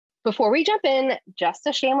Before we jump in, just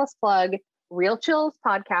a shameless plug. Real Chills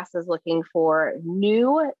podcast is looking for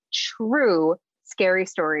new, true, scary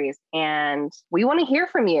stories, and we want to hear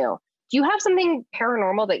from you. Do you have something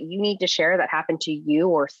paranormal that you need to share that happened to you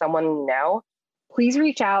or someone you know? Please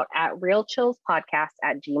reach out at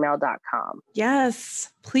realchillspodcast@gmail.com.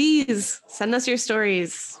 Yes, please send us your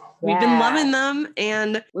stories. Yeah. We've been loving them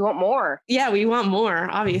and we want more. Yeah, we want more,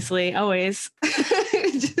 obviously, always.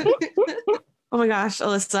 Oh my gosh,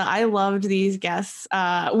 Alyssa, I loved these guests.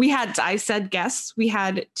 I said guests, we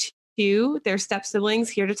had two, their step siblings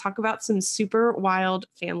here to talk about some super wild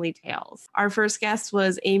family tales. Our first guest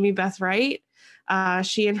was Amy Beth Wright.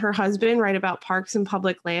 She and her husband write about parks and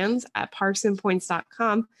public lands at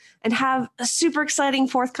parksandpoints.com and have a super exciting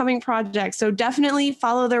forthcoming project. So definitely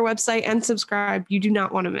follow their website and subscribe. You do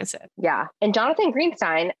not want to miss it. Yeah. And Jonathan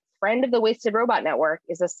Greenstein, friend of the Wasted Robot Network,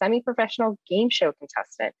 is a semi-professional game show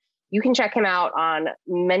contestant. You can check him out on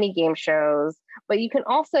many game shows, but you can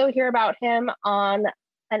also hear about him on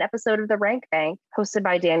an episode of The Rank Bank hosted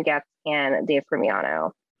by Dan Getz and Dave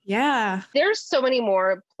Primiano. Yeah. There's so many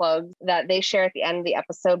more plugs that they share at the end of the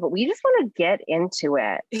episode, but we just want to get into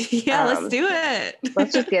it. Yeah, let's do it.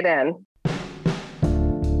 Let's just get in.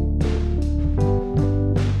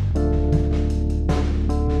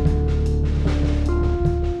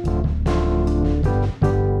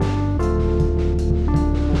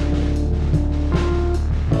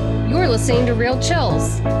 You're listening to Real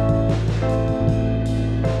Chills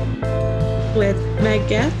with Meg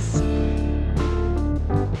Getz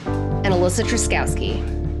and Alyssa Truskowski.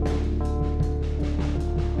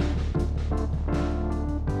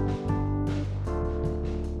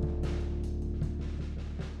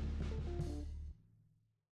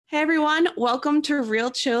 Hey everyone, welcome to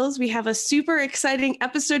Real Chills. We have a super exciting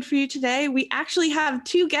episode for you today. We actually have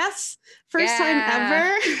two guests, first time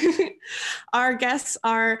ever. Our guests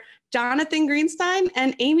are Jonathan Greenstein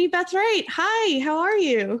and Amy Beth Wright. Hi, how are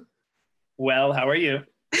you? Well, how are you?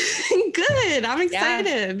 Good. I'm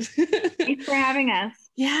excited. Thanks for having us.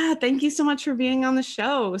 Yeah, thank you so much for being on the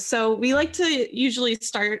show. So we like to usually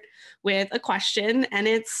start with a question, and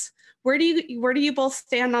it's where do you both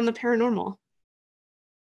stand on the paranormal?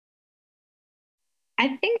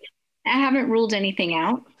 I think I haven't ruled anything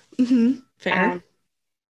out. Mm-hmm. Fair. How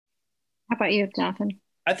about you, Jonathan?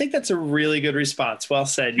 I think that's a really good response. Well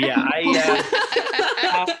said. Yeah,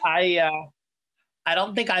 I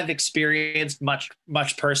don't think I've experienced much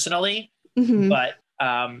personally, mm-hmm. but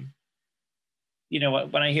you know,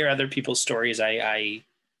 when I hear other people's stories, I'm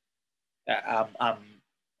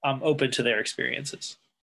open to their experiences.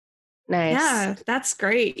 Nice. Yeah, that's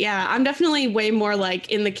great. Yeah, I'm definitely way more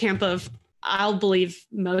like in the camp of I'll believe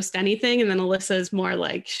most anything, and then Alyssa is more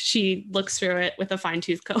like she looks through it with a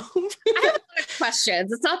fine-tooth comb. I have a lot of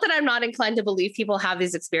questions. It's not that I'm not inclined to believe people have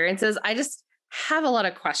these experiences. I just have a lot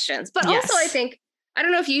of questions. But also I think, I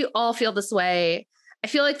don't know if you all feel this way. I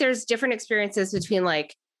feel like there's different experiences between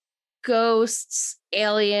like ghosts,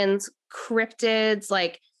 aliens, cryptids.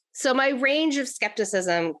 So my range of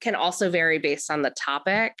skepticism can also vary based on the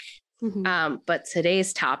topic. Mm-hmm. But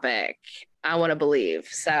today's topic, I want to believe.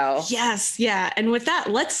 So yes. Yeah. And with that,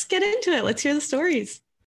 let's get into it. Let's hear the stories.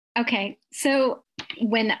 Okay. So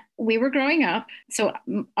when we were growing up, so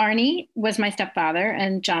Arnie was my stepfather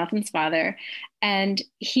and Jonathan's father, and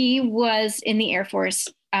he was in the Air Force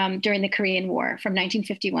during the Korean War from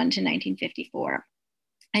 1951 to 1954.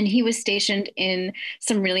 And he was stationed in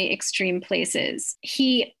some really extreme places.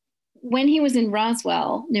 When he was in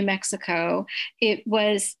Roswell, New Mexico, it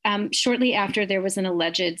was shortly after there was an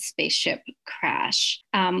alleged spaceship crash,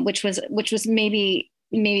 which was maybe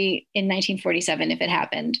in 1947 if it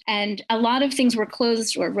happened. And a lot of things were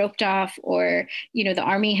closed or roped off, or, you know, the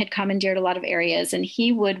Army had commandeered a lot of areas, and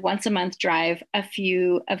he would once a month drive a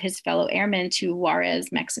few of his fellow airmen to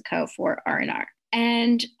Juarez, Mexico for R&R.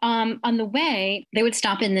 And on the way, they would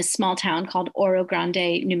stop in this small town called Oro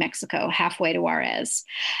Grande, New Mexico, halfway to Juarez.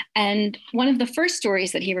 And one of the first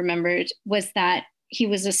stories that he remembered was that he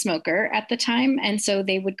was a smoker at the time. And so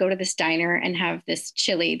they would go to this diner and have this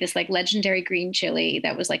chili, this like legendary green chili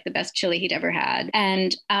that was like the best chili he'd ever had.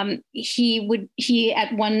 And he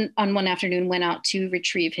on one afternoon went out to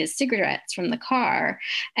retrieve his cigarettes from the car.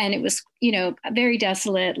 And it was, you know, very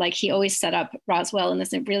desolate. Like he always set up Roswell in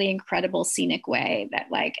this really incredible scenic way that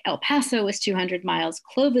like El Paso was 200 miles,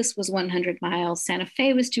 Clovis was 100 miles, Santa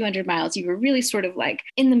Fe was 200 miles. You were really sort of like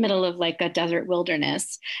in the middle of like a desert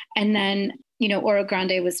wilderness. And then, you know, Oro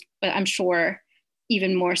Grande was, I'm sure,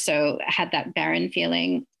 even more so, had that barren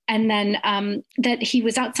feeling. And then that he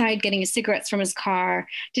was outside getting his cigarettes from his car,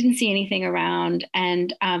 didn't see anything around,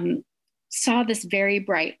 and saw this very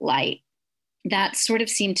bright light that sort of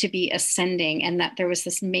seemed to be ascending, and that there was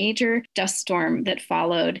this major dust storm that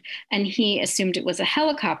followed, and he assumed it was a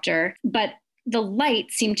helicopter, but the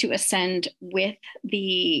light seemed to ascend with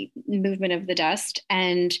the movement of the dust,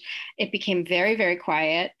 and it became very, very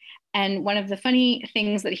quiet. And one of the funny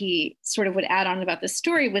things that he sort of would add on about this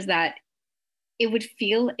story was that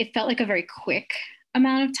it felt like a very quick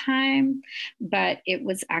amount of time, but it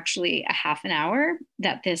was actually a half an hour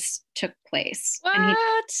that this took place. What?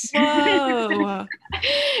 Whoa.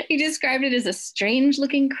 He described it as a strange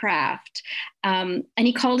looking craft. And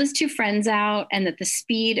he called his two friends out, and that the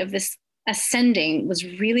speed of this ascending was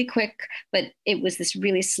really quick, but it was this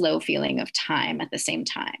really slow feeling of time at the same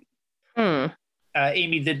time.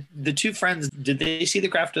 Amy, did the two friends, did they see the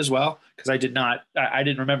craft as well? Because I did not. I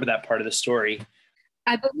didn't remember that part of the story.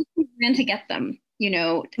 I believe he ran to get them,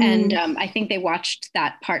 and I think they watched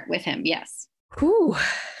that part with him. Yes. Whew.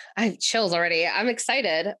 I have chills already. I'm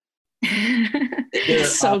excited.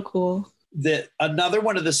 It's so cool. Another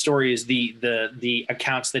one of the stories, the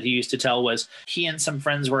accounts that he used to tell was he and some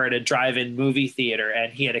friends were at a drive-in movie theater,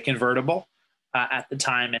 and he had a convertible at the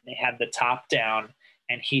time, and they had the top down,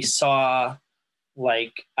 and he saw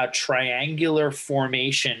like a triangular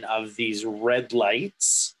formation of these red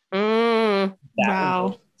lights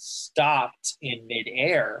that stopped in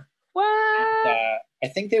midair. What? And, I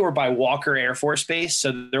think they were by Walker Air Force Base.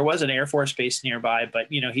 So there was an Air Force Base nearby, but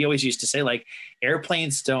he always used to say like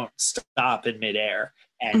airplanes don't stop in midair.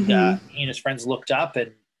 And he and his friends looked up,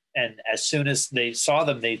 and as soon as they saw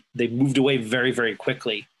them, they moved away very, very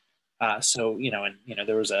quickly. So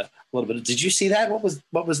there was a little bit of, did you see that? What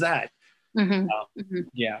was that?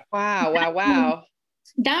 Yeah. Wow.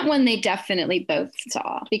 That one they definitely both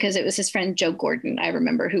saw, because it was his friend Joe Gordon, I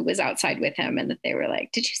remember, who was outside with him, and that they were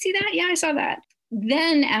like, did you see that? Yeah, I saw that.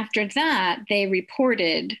 Then after that, they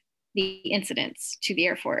reported the incidents to the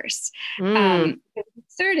Air Force. The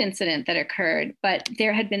third incident that occurred, but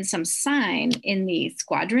there had been some sign in the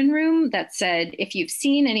squadron room that said, if you've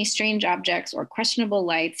seen any strange objects or questionable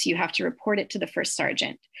lights, you have to report it to the first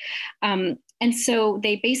sergeant. And so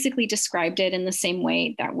they basically described it in the same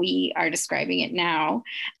way that we are describing it now.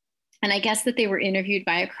 And I guess that they were interviewed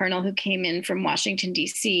by a colonel who came in from Washington,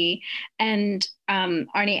 D.C. And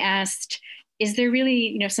Arnie asked, is there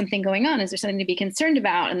really, something going on? Is there something to be concerned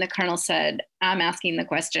about? And the colonel said, I'm asking the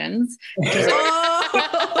questions.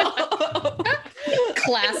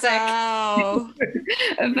 Classic. Wow.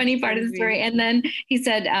 A funny part of the story. And then he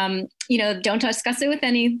said, don't discuss it with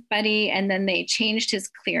anybody. And then they changed his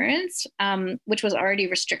clearance, which was already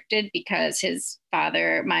restricted because his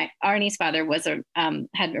father, Arnie's father,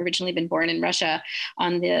 had originally been born in Russia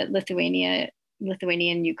on the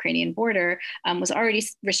Lithuanian-Ukrainian border, was already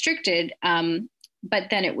restricted, but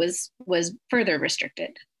then it was further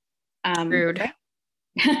restricted. Rude.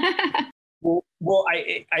 Well,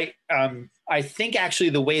 I think actually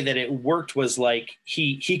the way that it worked was like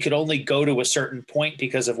he could only go to a certain point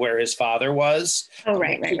because of where his father was. Oh,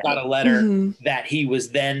 right. He got a letter that he was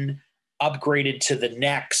then upgraded to the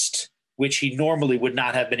next, which he normally would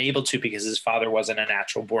not have been able to because his father wasn't a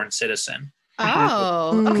natural born citizen.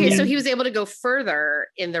 Oh, okay. So he was able to go further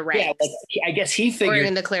in the ranks. Yeah, I guess he figured, or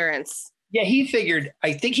in the clearance. Yeah,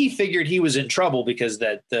 I think he figured he was in trouble because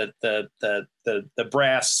the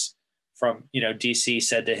brass from DC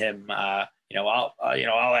said to him, I'll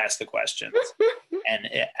ask the questions, and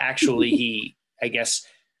actually I guess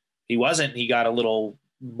he wasn't. He got a little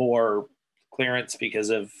more clearance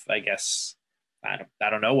because of, I guess, I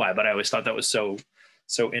don't know why, but I always thought that was so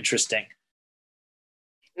interesting.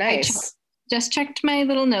 Nice. Just checked my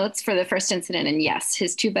little notes for the first incident, and yes,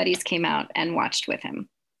 his two buddies came out and watched with him.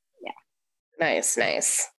 Yeah.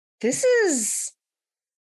 Nice. This is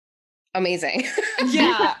amazing.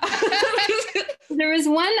 Yeah. There was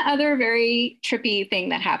one other very trippy thing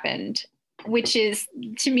that happened, which is,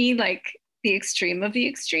 to me, like the extreme of the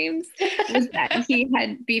extremes, was that he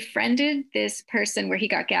had befriended this person where he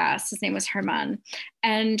got gas. His name was Herman.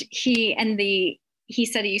 And he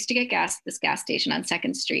said he used to get gas at this gas station on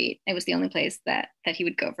 2nd Street. It was the only place that he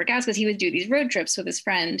would go for gas, because he would do these road trips with his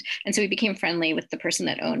friend. And so he became friendly with the person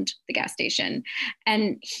that owned the gas station.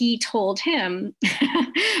 And he told him,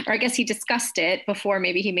 or I guess he discussed it before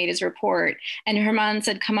maybe he made his report. And Herman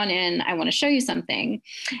said, come on in, I want to show you something.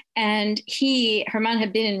 And Herman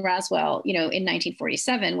had been in Roswell, in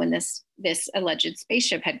 1947 when this alleged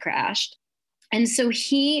spaceship had crashed. And so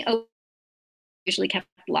he usually kept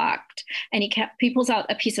locked, and he pulls out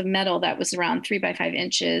a piece of metal that was around 3 by 5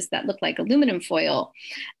 inches that looked like aluminum foil,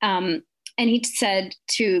 and he said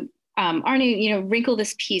to Arnie, wrinkle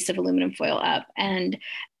this piece of aluminum foil up. And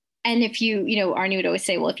And if Arnie would always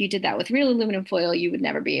say, well, if you did that with real aluminum foil, you would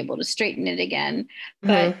never be able to straighten it again.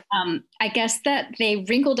 But I guess that they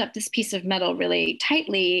wrinkled up this piece of metal really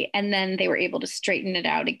tightly, and then they were able to straighten it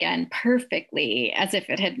out again perfectly, as if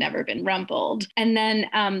it had never been rumpled. And then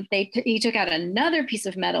he took out another piece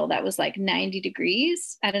of metal that was like 90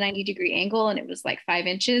 degrees at a 90-degree angle, and it was like 5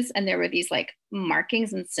 inches. And there were these like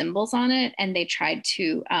markings and symbols on it. And they tried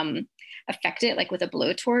to affect it like with a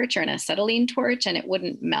blowtorch or an acetylene torch, and it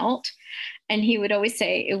wouldn't melt. And he would always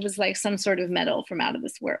say it was like some sort of metal from out of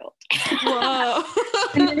this world. Whoa.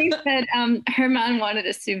 And then he said Herman wanted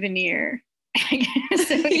a souvenir.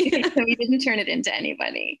 so he didn't turn it into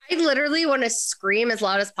anybody. I literally want to scream as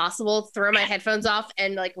loud as possible, throw my headphones off,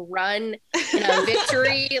 and like run in a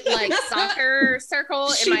victory like soccer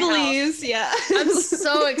circle in my house. Yeah. I'm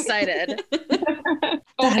so excited.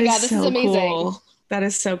 Oh my God, this is amazing. Cool. That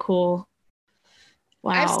is so cool.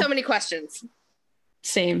 Wow. I have so many questions.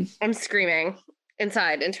 Same. I'm screaming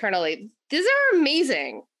internally. These are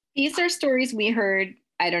amazing. These are stories we heard,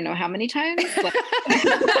 I don't know how many times.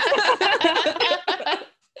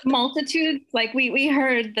 Multitudes. Like we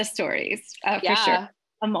heard the stories for sure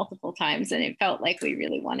multiple times, and it felt like we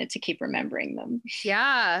really wanted to keep remembering them.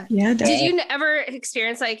 Yeah. Yeah. Did you ever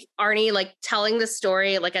experience like Arnie like telling the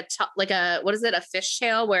story like a what is it, a fish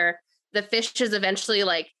tale where the fish is eventually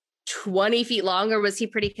like 20 feet long, or was he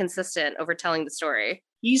pretty consistent over telling the story?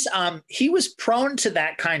 He was prone to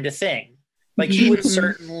that kind of thing. Like he would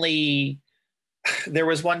certainly, there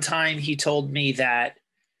was one time he told me that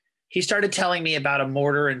he started telling me about a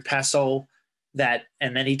mortar and pestle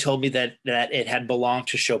and then he told me that it had belonged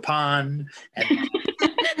to Chopin. And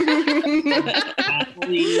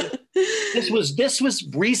this was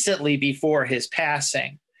recently before his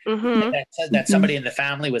passing. That somebody in the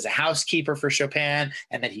family was a housekeeper for Chopin,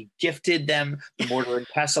 and that he gifted them the mortar and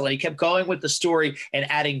pestle. And he kept going with the story and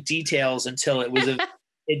adding details until it was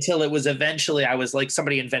eventually, I was like,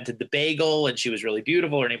 somebody invented the bagel, and she was really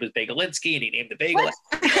beautiful. Her name was Bagelinsky, and he named the bagel.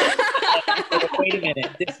 Wait a minute,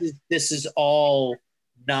 this is all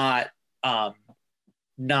not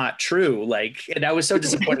true. Like, and I was so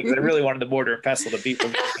disappointed because I really wanted the mortar and pestle to be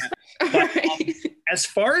from. But as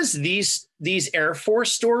far as these Air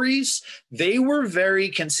Force stories, they were very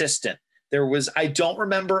consistent. I don't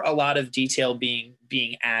remember a lot of detail being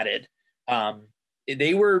added.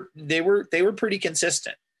 They were pretty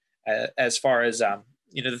consistent as far as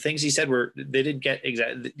the things he said they didn't get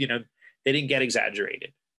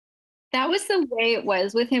exaggerated. That was the way it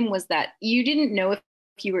was with him, was that you didn't know if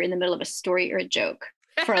you were in the middle of a story or a joke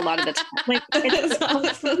for a lot of the time. Like it's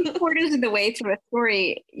quarters of the way through a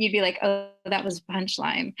story, you'd be like, oh, that was a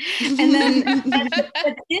punchline. And then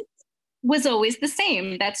but this was always the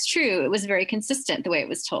same. That's true. It was very consistent the way it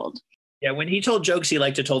was told. Yeah, when he told jokes, he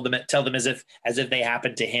liked to tell them as if they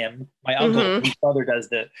happened to him. My uncle, his brother,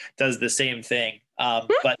 does the same thing.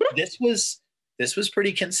 But this was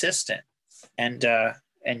pretty consistent, and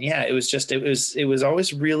yeah, it was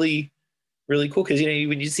always really, really cool because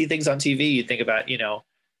when you see things on TV, you think about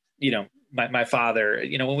my father.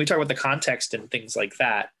 When we talk about the context and things like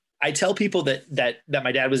that, I tell people that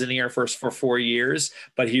my dad was in the Air Force for 4 years,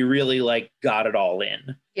 but he really like got it all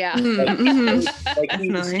in. Yeah. Like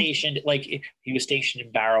he was stationed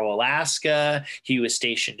in Barrow, Alaska. He was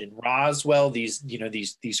stationed in Roswell.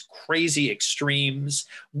 These crazy extremes.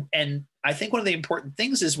 And I think one of the important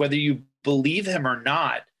things is whether you believe him or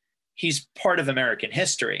not, he's part of American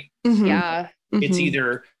history. Yeah. It's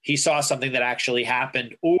either he saw something that actually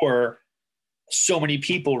happened, or so many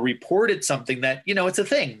people reported something that, it's a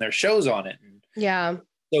thing. There's shows on it. Yeah.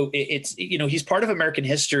 So it's he's part of American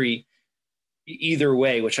history either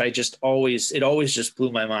way, which it always just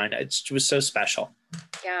blew my mind. It was so special.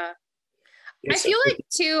 Yeah. I feel like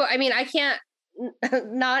too, I mean, I can't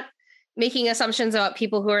not making assumptions about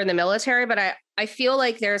people who are in the military, but I feel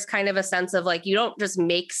like there's kind of a sense of like, you don't just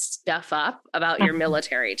make stuff up about your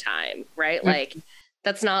military time, right? Like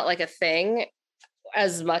that's not like a thing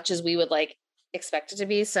as much as we would like expect it to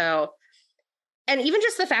be. So, and even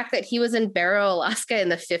just the fact that he was in Barrow, Alaska in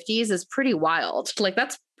the 50s is pretty wild. Like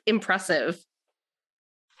that's impressive.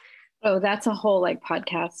 Oh, that's a whole like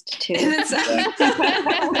podcast too.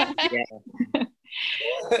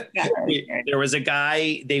 There was a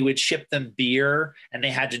guy, they would ship them beer and they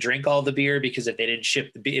had to drink all the beer because if they didn't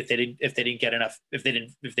ship the beer, if they didn't get enough, if they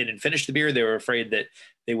didn't finish the beer, they were afraid that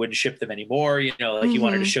they wouldn't ship them anymore. You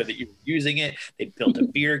wanted to show that you were using it. They built a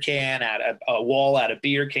beer can a wall out of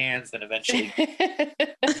beer cans, then eventually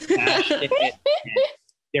smashed it.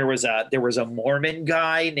 There was a Mormon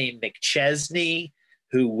guy named McChesney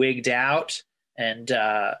who wigged out, and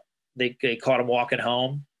they caught him walking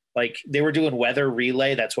home. like they were doing weather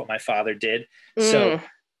relay. That's what my father did. So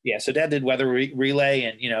yeah, so Dad did weather relay,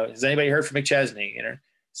 and has anybody heard from McChesney?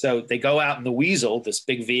 So they go out in the Weasel, this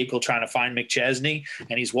big vehicle, trying to find McChesney,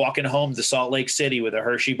 and he's walking home to Salt Lake City with a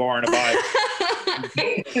Hershey bar and a Bible.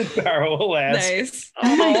 Barrow, Alaska. Nice.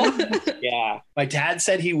 Oh. Yeah, my dad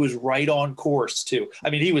said he was right on course too. I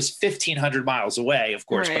mean, he was 1,500 miles away, of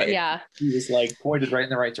course, but Yeah. he was like pointed right in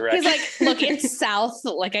the right direction. He's like, look, it's south.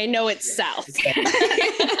 Like, I know it's south.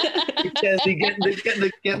 McChesney,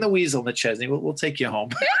 get in the Weasel, McChesney. We'll take you home.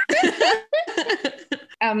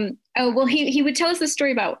 He would tell us the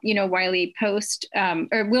story about, Wiley Post,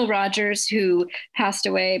 or Will Rogers, who passed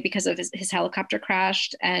away because of his helicopter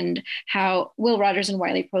crashed, and how Will Rogers and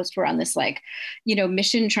Wiley Post were on this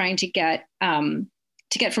mission trying to get from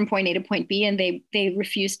point A to point B, and they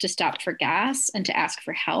refused to stop for gas and to ask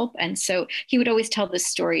for help. And so he would always tell this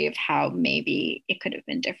story of how maybe it could have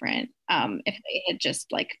been different if they had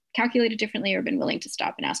just calculated differently or been willing to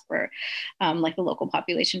stop and ask for the local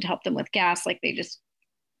population to help them with gas. Like they just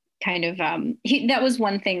kind of that was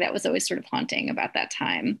one thing that was always sort of haunting about that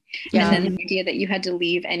time. Yeah. And then the idea that you had to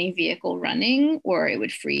leave any vehicle running or it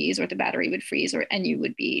would freeze, or the battery would freeze, and you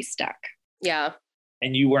would be stuck. Yeah.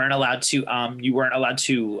 And you weren't allowed to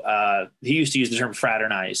he used to use the term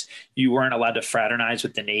fraternize. You weren't allowed to fraternize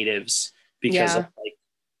with the natives because of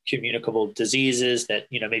communicable diseases that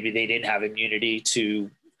maybe they didn't have immunity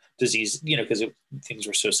to disease, because things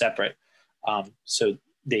were so separate. So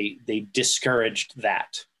they discouraged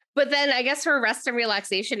that. But then I guess for rest and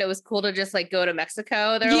relaxation, it was cool to just go to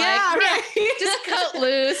Mexico. They're just cut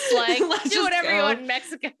loose, do whatever you want in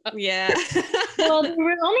Mexico. Yeah. Well, there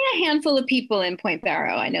were only a handful of people in Point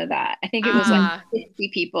Barrow. I know that. I think it was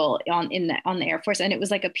 50 people on the Air Force, and it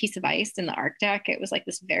was like a piece of ice in the Arctic. It was like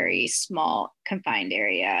this very small, confined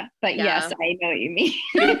area. But yes, I know what you mean.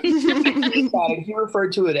 He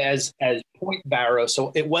referred to it as Point Barrow,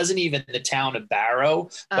 so it wasn't even the town of Barrow,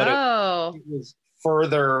 but it was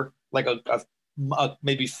further, like a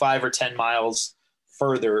maybe 5 or 10 miles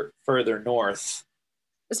further north.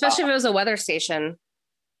 Especially if it was a weather station.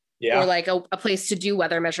 Yeah. Or a place to do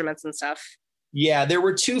weather measurements and stuff. Yeah, there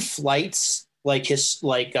were 2 flights,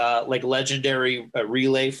 legendary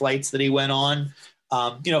relay flights that he went on.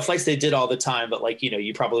 Flights they did all the time, but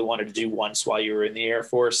you probably wanted to do once while you were in the Air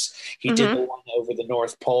Force. He did the one over the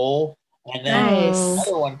North Pole, and then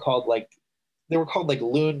another one called they were called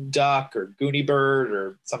Loon Duck or Goonie Bird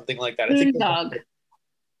or something like that. Loon Dog.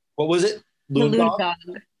 What was it? Loon Dog.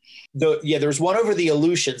 There's one over the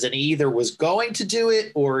Aleutians, and he either was going to do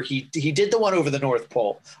it or he did the one over the North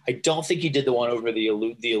Pole. I don't think he did the one over the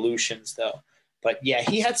Aleutians though. But yeah,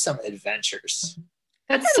 he had some adventures.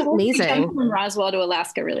 That's amazing. From Roswell to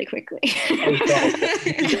Alaska really quickly.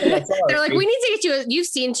 They're like, we need to get you. You've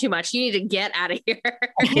seen too much. You need to get out of here.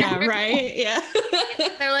 Yeah, right. Yeah.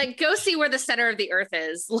 They're like, go see where the center of the Earth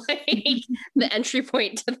is, the entry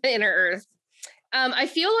point to the inner Earth. I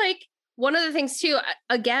feel like one of the things too,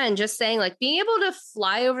 again, just saying being able to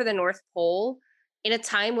fly over the North Pole in a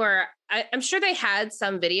time where I'm sure they had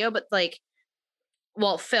some video, but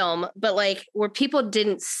film, but where people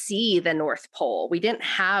didn't see the North Pole. We didn't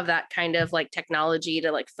have that kind of technology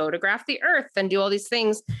to photograph the Earth and do all these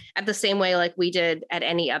things at the same way we did at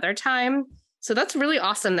any other time. So that's really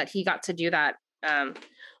awesome that he got to do that.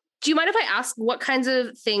 Do you mind if I ask what kinds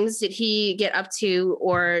of things did he get up to,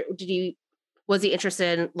 or was he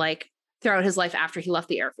interested in throughout his life after he left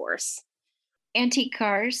the Air Force? Antique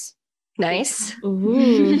cars. Nice.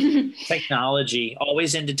 Ooh. Technology,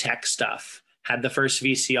 always into tech stuff. Had the first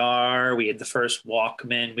VCR, we had the first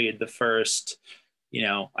Walkman, we had the first,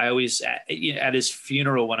 I always, at his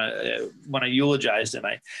funeral, when I eulogized him,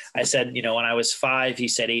 I said, when I was 5, he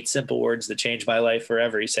said 8 simple words that changed my life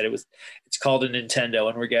forever. He said it's called a Nintendo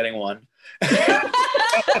and we're getting one.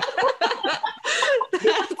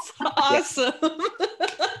 That's awesome.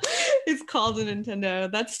 It's called a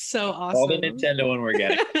Nintendo. That's so awesome. Called a Nintendo and we're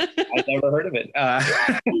getting it. I've never heard of it. But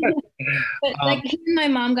he and my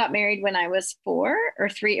mom got married when I was 4 or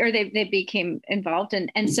 3, or they became involved,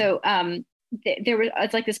 and so there was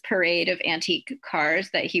this parade of antique cars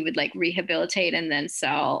that he would rehabilitate and then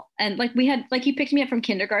sell. And we had he picked me up from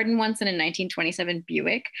kindergarten once in a 1927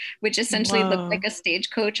 Buick, which essentially looked like a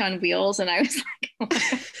stagecoach on wheels, and I was oh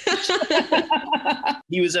my gosh.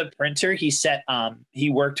 He was a printer. He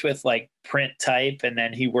worked with print type, and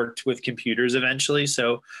then he worked with computers eventually.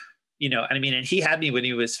 So and he had me when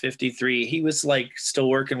he was 53. He was still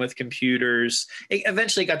working with computers. It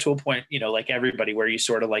eventually got to a point, like everybody, where you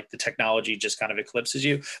sort of the technology just kind of eclipses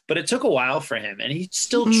you. But it took a while for him, and he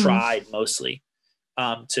still tried mostly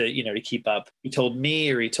to keep up. He told me,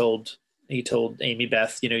 or he told Amy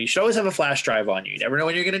Beth, you should always have a flash drive on you. You never know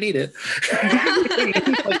when you're going to need it.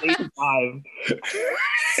 Like 85.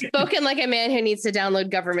 Spoken like a man who needs to download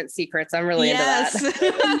government secrets. I'm really into that.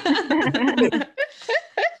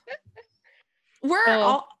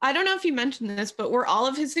 I don't know if you mentioned this, but were all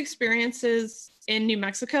of his experiences in New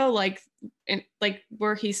Mexico, like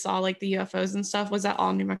where he saw like the UFOs and stuff, was that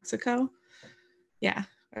all New Mexico? Yeah.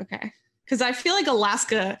 Okay. Because I feel like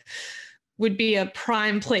Alaska would be a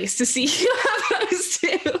prime place to see UFOs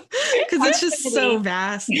too, because it's just so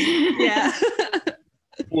vast. Yeah.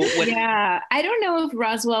 Yeah. I don't know if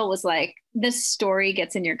Roswell was like, this story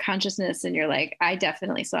gets in your consciousness and you're like, I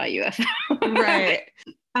definitely saw a UFO. Right.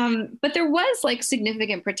 But there was like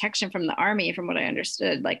significant protection from the Army, from what I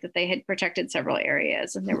understood, like that they had protected several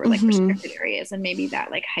areas and there were like restricted areas, and maybe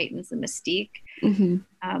that like heightens the mystique.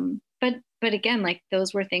 But again, like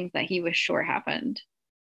those were things that he was sure happened.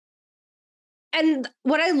 And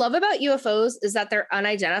what I love about UFOs is that they're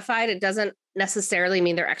unidentified. It doesn't necessarily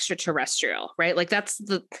mean they're extraterrestrial, right? Like that's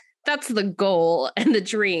the goal and the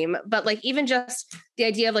dream. But like even just the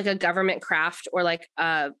idea of like a government craft or like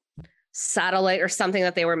a satellite or something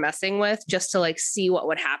that they were messing with just to like see what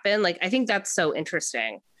would happen. Like I think that's so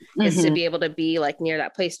interesting is to be able to be like near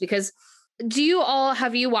that place. Because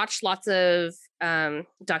have you watched lots of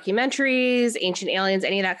documentaries, Ancient Aliens,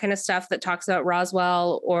 any of that kind of stuff that talks about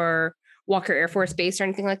Roswell or Walker Air Force Base or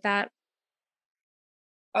anything like that?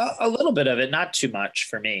 A little bit of it, not too much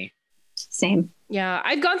for me. Same. Yeah,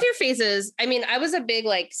 I've gone through phases. I mean, I was a big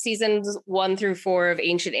like seasons 1 through 4 of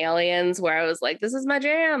Ancient Aliens where I was like, this is my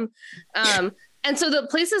jam. And so the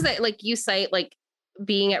places that like you cite, like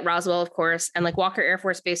being at Roswell, of course, and like Walker Air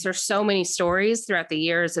Force Base, there's so many stories throughout the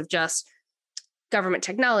years of just government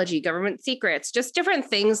technology, government secrets, just different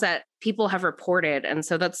things that people have reported. And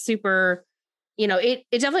so that's super, it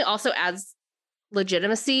definitely also adds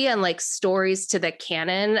legitimacy and like stories to the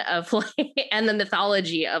canon of like, and the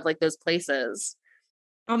mythology of like those places.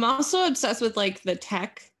 I'm also obsessed with like the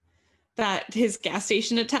tech that his gas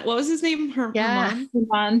station attendant, what was his name? Herman.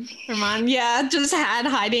 Yeah, just had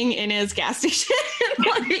hiding in his gas station.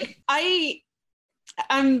 Like,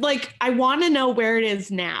 I'm like, I want to know where it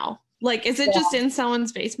is now. Like, is it just in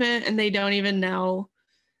someone's basement and they don't even know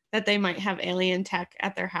that they might have alien tech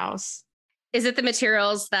at their house? Is it the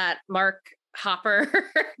materials that Mark Hopper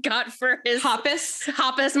got for his Mark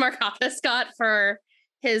Hoppus got for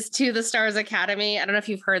his To the Stars Academy? I don't know if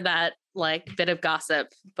you've heard that like bit of gossip,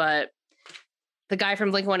 but the guy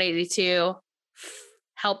from Blink-182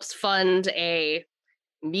 helps fund a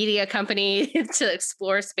media company to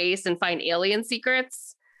explore space and find alien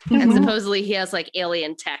secrets. And supposedly he has like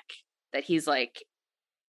alien tech that he's like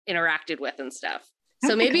interacted with and stuff.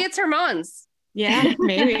 So maybe it's Herman's. Yeah,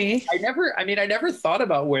 maybe. I never thought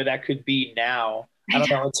about where that could be now. I don't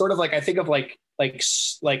know. It's sort of like, I think of like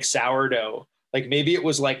sourdough. Like maybe it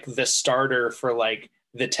was like the starter for like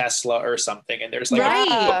the Tesla or something. And there's like,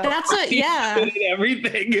 that's what,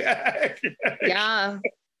 everything. Yeah.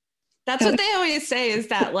 That's what they always say is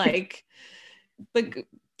that like the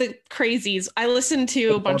crazies. I listen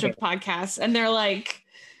to a bunch of podcasts and they're like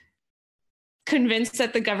convinced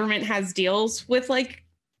that the government has deals with like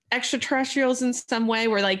extraterrestrials in some way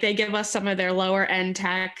where like they give us some of their lower end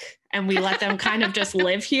tech and we let them kind of just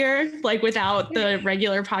live here like without the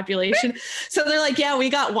regular population. So they're like, yeah, we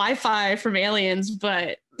got Wi-Fi from aliens,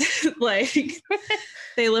 but like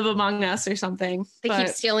they live among us or something. They keep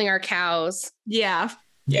stealing our cows. Yeah.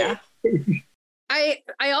 I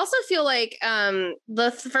also feel like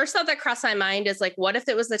the first thought that crossed my mind is like, what if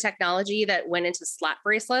it was the technology that went into slap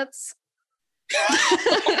bracelets?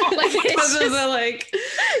 Because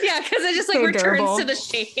it just like so returns durable to the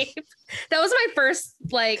shape. That was my first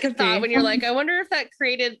like thought when you're like, I wonder if that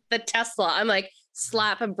created the Tesla. I'm like,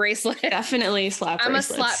 slap a bracelet. Definitely slap. I'm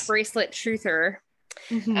bracelets. A slap bracelet truther.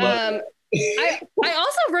 I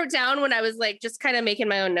also wrote down when I was like just kind of making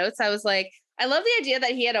my own notes. I was like, I love the idea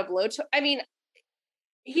that he had a blowtorch. I mean,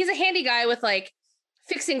 he's a handy guy with like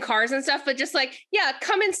fixing cars and stuff, but just like, yeah,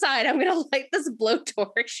 come inside. I'm going to light this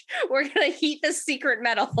blowtorch. We're going to heat this secret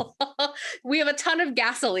metal. We have a ton of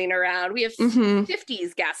gasoline around. We have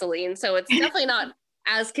 50s gasoline. So it's definitely not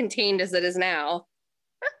as contained as it is now.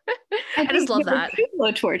 I just love that. Two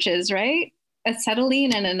blowtorches, right?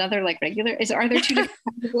 Acetylene and another like regular. Are there two different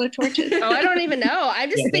kinds of blowtorches? Oh, I don't even know. I'm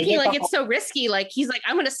just thinking like it's so risky. Like he's like,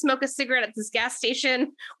 I'm going to smoke a cigarette at this gas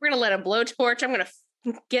station. We're going to let a blowtorch. I'm going to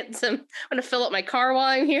I'm gonna fill up my car while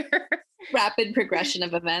I'm here. Rapid progression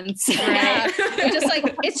of events. Right. it's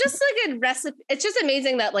just like a recipe. It's just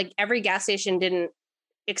amazing that like every gas station didn't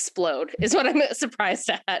explode is what I'm surprised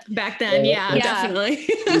at. Back then, yeah. Definitely.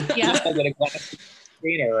 Yeah. Just like a glass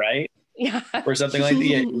container, right? Yeah. or something like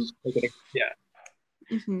that. Yeah.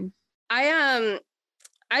 Mm-hmm.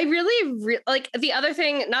 I really like the other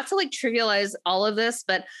thing, not to like trivialize all of this,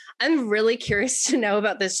 but I'm really curious to know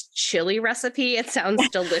about this chili recipe. It sounds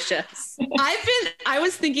delicious. I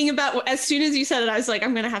was thinking about, as soon as you said it, I was like,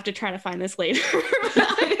 I'm going to have to try to find this later.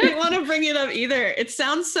 I didn't want to bring it up either. It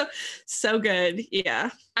sounds so good.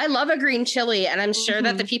 Yeah. I love a green chili, and I'm sure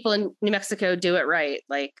that the people in New Mexico do it right.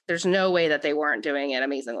 Like there's no way that they weren't doing it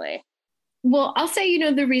amazingly. Well, I'll say,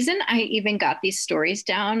 the reason I even got these stories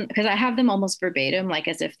down, because I have them almost verbatim, like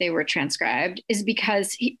as if they were transcribed, is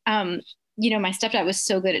because, my stepdad was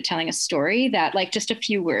so good at telling a story that like just a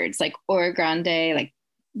few words, like Oro Grande, like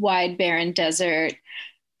wide barren desert,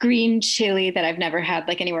 green chili that I've never had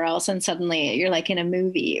like anywhere else. And suddenly you're like in a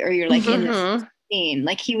movie, or you're like in this scene.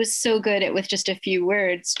 Like he was so good at, with just a few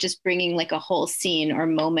words, just bringing like a whole scene or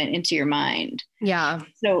moment into your mind. Yeah.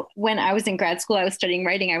 So when I was in grad school, I was studying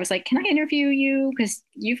writing. I was like, can I interview you? Because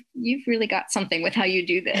you've really got something with how you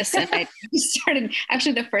do this. And I started,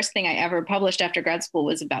 actually the first thing I ever published after grad school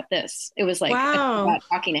was about this. It was like about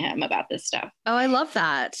talking to him about this stuff. Oh, I love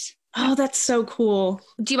that. Oh, that's so cool.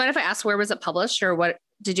 Do you mind if I ask where was it published, or what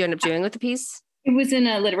did you end up doing with the piece? It was in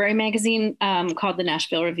a literary magazine called the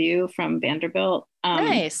Nashville Review from Vanderbilt.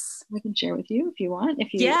 Nice. I can share with you if you want.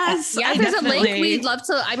 If you, yes, if there's a link, we'd love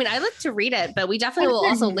to. I mean, I like to read it, but we definitely will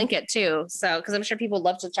also link it too. So, because I'm sure people would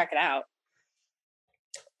love to check it out.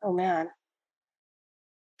 Oh man,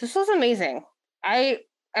 this was amazing.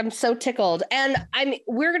 I'm so tickled, and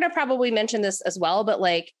we're gonna probably mention this as well, but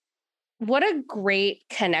like, what a great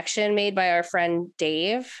connection made by our friend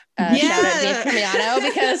Dave. Shout out Dave Camiano,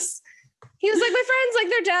 because he was like, my friends, like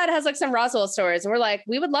their dad has like some Roswell stories. And we're like,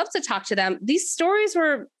 we would love to talk to them. These stories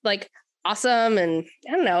were like awesome. And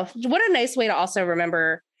I don't know, what a nice way to also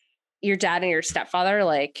remember your dad and your stepfather.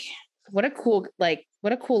 Like what a cool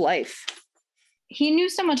life. He knew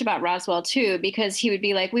so much about Roswell too, because he would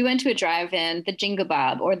be like, we went to a drive-in, the Jinga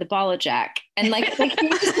Bob or the Bala Jack. And like he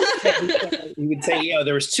would say,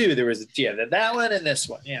 there was two. There was that one and this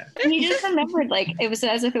one. Yeah. And he just remembered, like it was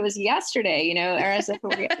as if it was yesterday, or as if it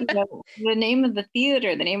were, the name of the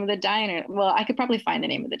theater, the name of the diner. Well, I could probably find the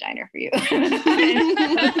name of the diner for you.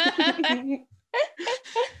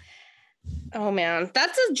 Oh man,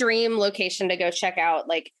 that's a dream location to go check out.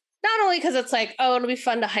 Like, not only because it's like, oh, it'll be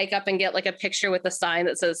fun to hike up and get like a picture with a sign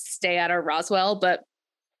that says stay out of Roswell, but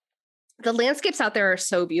the landscapes out there are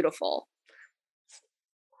so beautiful.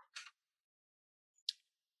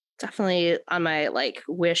 Definitely on my like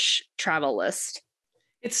wish travel list.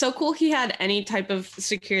 It's so cool he had any type of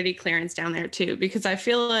security clearance down there too, because I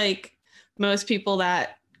feel like most people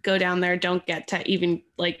that go down there don't get to even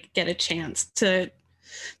like get a chance to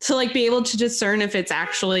like be able to discern if it's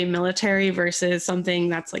actually military versus something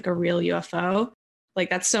that's like a real UFO. Like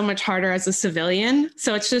that's so much harder as a civilian.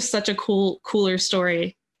 So it's just such a cooler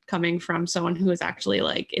story coming from someone who was actually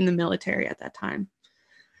like in the military at that time.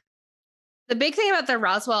 The big thing about the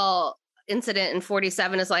Roswell incident in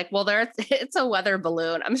 47 is like, well, it's a weather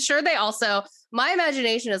balloon. I'm sure they also, my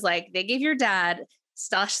imagination is like, they gave your dad /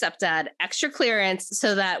 stepdad extra clearance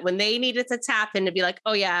so that when they needed to tap in to be like,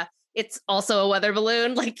 oh yeah, it's also a weather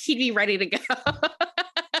balloon, like he'd be ready to go.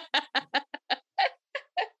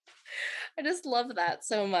 I just love that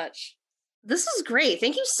so much. This is great.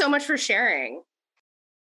 Thank you so much for sharing.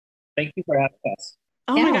 Thank you for having us.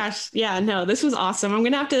 Oh my gosh. Yeah, no, this was awesome. I'm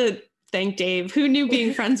going to have to thank Dave. Who knew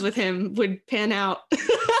being friends with him would pan out?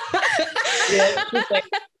 Yeah,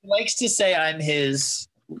 he likes to say I'm his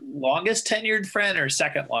longest tenured friend or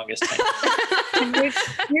second longest tenured.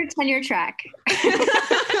 Your tenure track.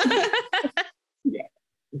 Yeah.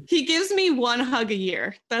 He gives me one hug a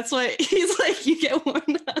year. That's what he's like. You get one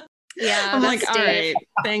hug. Yeah, I'm like, all right,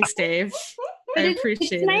 thanks, Dave. I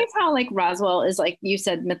appreciate it's nice how like Roswell is like you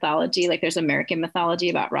said mythology, like there's American mythology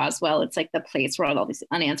about Roswell. It's like the place where all these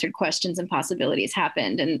unanswered questions and possibilities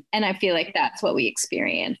happened. And I feel like that's what we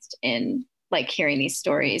experienced in like hearing these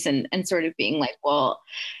stories and sort of being like, well,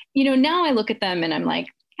 now I look at them and I'm like,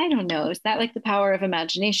 I don't know, is that like the power of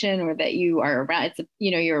imagination, or that you are around,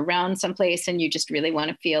 you're around someplace and you just really want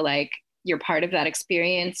to feel like you're part of that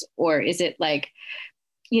experience? Or is it like,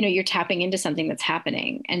 you're tapping into something that's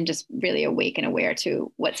happening and just really awake and aware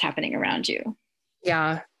to what's happening around you?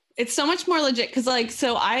 Yeah. It's so much more legit because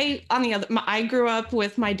so I grew up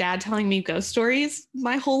with my dad telling me ghost stories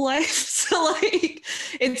my whole life. So like,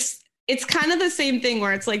 it's kind of the same thing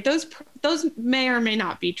where it's like those may or may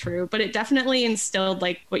not be true, but it definitely instilled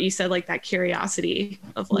like what you said, like that curiosity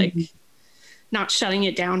of like not shutting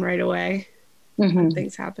it down right away when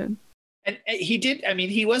things happen. And he did. I mean,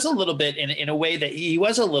 he was a little bit in a way that he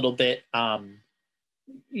was a little bit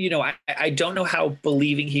I don't know how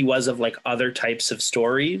believing he was of like other types of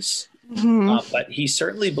stories, but he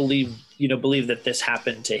certainly believed that this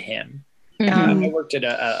happened to him. I worked at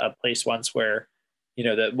a place once where,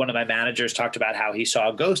 one of my managers talked about how he saw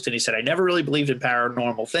a ghost, and he said, I never really believed in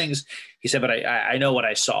paranormal things. He said, but I know what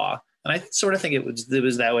I saw. And I sort of think it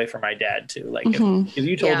was that way for my dad too. Like if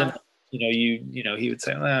you told him, he would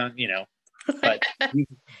say, but he's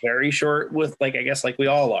very short with, like, I guess like we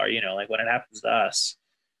all are, like when it happens to us,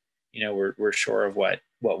 we're sure of what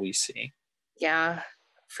we see. Yeah,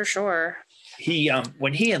 for sure. He,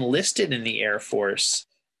 when he enlisted in the Air Force,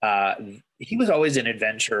 he was always an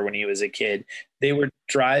adventurer when he was a kid. He and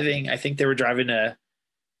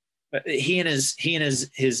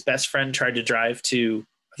his best friend tried to drive to,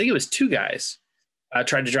 I think it was two guys,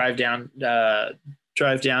 tried to drive down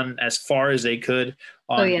as far as they could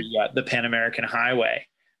on the Pan American Highway.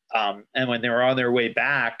 And when they were on their way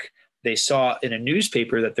back, they saw in a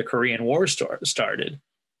newspaper that the Korean War started.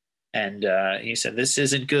 And he said, this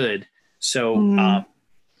isn't good. So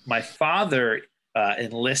my father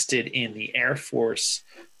enlisted in the Air Force.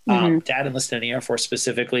 Dad enlisted in the Air Force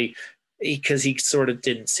specifically because he sort of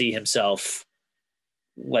didn't see himself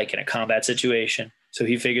like in a combat situation. So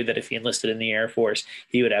he figured that if he enlisted in the Air Force,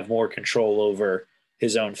 he would have more control over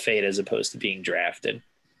his own fate as opposed to being drafted.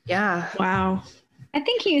 Yeah. Wow. I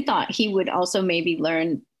think he thought he would also maybe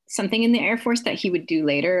learn something in the Air Force that he would do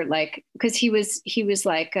later, like, because he was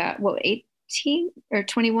like 18 or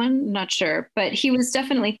 21, not sure, but he was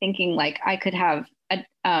definitely thinking like I could have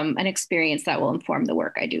an experience that will inform the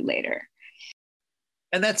work I do later.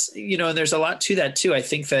 And that's, and there's a lot to that too. I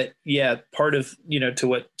think that, part of, to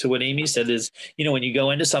what Amy said is, when you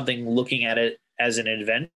go into something looking at it as an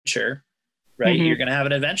adventure, right, you're going to have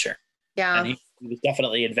an adventure. Yeah. And he was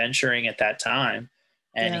definitely adventuring at that time.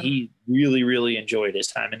 And he really, really enjoyed his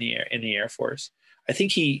time in the Air Force. I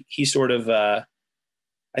think he sort of, I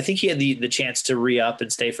think he had the chance to re-up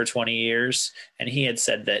and stay for 20 years. And he had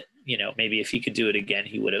said that, maybe if he could do it again,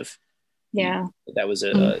 he would have. Yeah. That was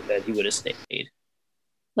that he would have stayed.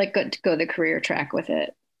 Like go the career track with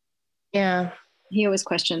it. Yeah. He always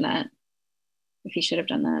questioned that, if he should have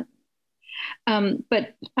done that.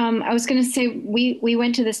 But I was going to say, we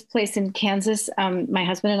went to this place in Kansas. My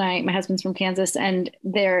husband's from Kansas, and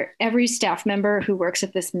every staff member who works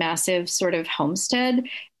at this massive sort of homestead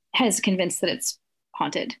has convinced that it's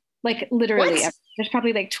haunted. Like literally, there's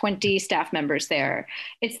probably like 20 staff members there.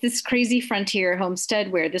 It's this crazy frontier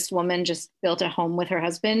homestead where this woman just built a home with her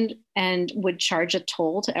husband and would charge a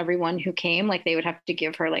toll to everyone who came. Like they would have to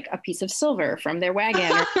give her like a piece of silver from their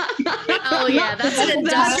wagon. Oh yeah, that's an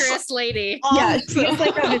industrious lady. Yeah, she's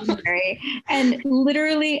like a visionary. And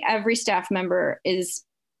literally every staff member is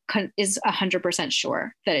 100%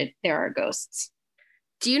 sure that there are ghosts.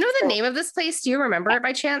 Do you know the name of this place? Do you remember it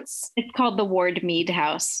by chance? It's called the Ward Mead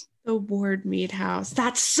House. The Ward Mead House.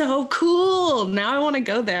 That's so cool. Now I want to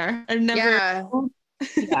go there. I've never.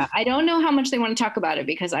 Yeah, I don't know how much they want to talk about it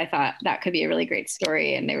because I thought that could be a really great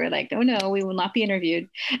story. And they were like, oh no, we will not be interviewed.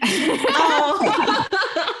 Oh.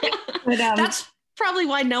 But, that's probably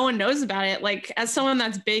why no one knows about it. Like as someone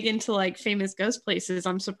that's big into like famous ghost places,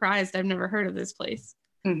 I'm surprised I've never heard of this place.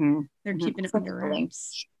 They're keeping it under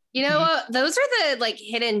wraps. Those are the like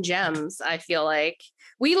hidden gems. I feel like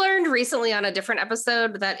we learned recently on a different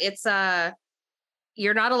episode that it's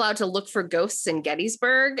you're not allowed to look for ghosts in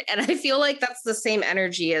Gettysburg, and I feel like that's the same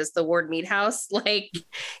energy as the Ward Mead House. Like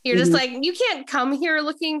you're just like, you can't come here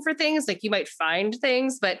looking for things. Like you might find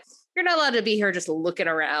things, but you're not allowed to be here just looking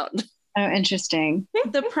around. Oh, interesting.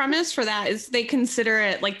 The premise for that is they consider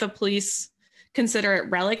it, like the police consider it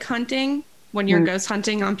relic hunting when you're ghost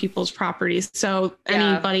hunting on people's properties. So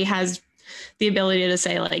anybody has the ability to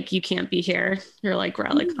say like, you can't be here. You're like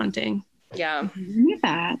relic hunting. Yeah. I knew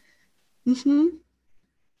that.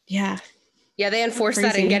 Yeah. Yeah. They enforce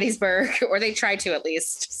that in Gettysburg, or they try to at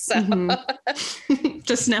least. So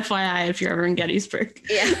just an FYI, if you're ever in Gettysburg.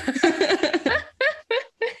 Yeah.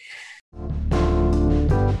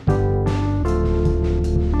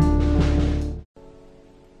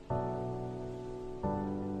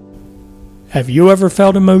 Have you ever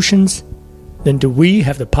felt emotions? Then do we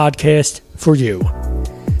have the podcast for you.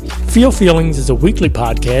 Feel Feelings is a weekly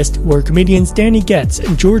podcast where comedians Danny Getz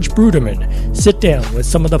and George Bruderman sit down with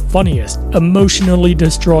some of the funniest, emotionally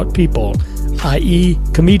distraught people, i.e.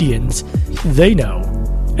 comedians, they know,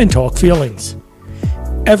 and talk feelings.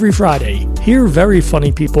 Every Friday, hear very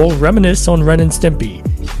funny people reminisce on Ren and Stimpy,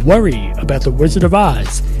 worry about the Wizard of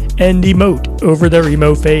Oz, and emote over their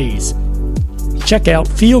emo phase. Check out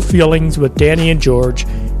Feel Feelings with Danny and George,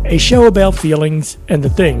 a show about feelings and the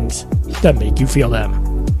things that make you feel them.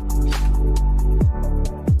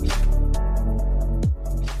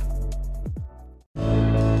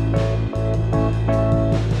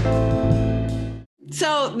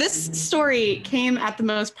 this story came at the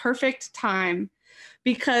most perfect time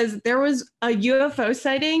because there was a UFO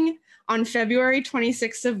sighting on February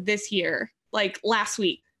 26th of this year, like last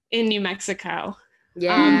week in New Mexico.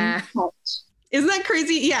 Yeah. Isn't that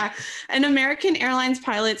crazy? Yeah. An American Airlines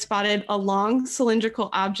pilot spotted a long cylindrical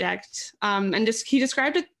object, and he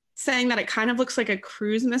described it saying that it kind of looks like a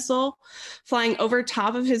cruise missile flying over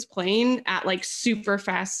top of his plane at like super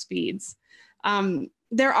fast speeds.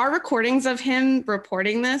 There are recordings of him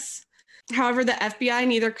reporting this. However, the FBI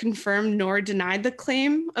neither confirmed nor denied the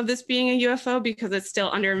claim of this being a UFO because it's still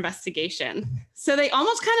under investigation. So they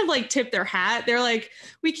almost kind of like tipped their hat. They're like,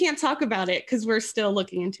 we can't talk about it because we're still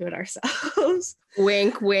looking into it ourselves.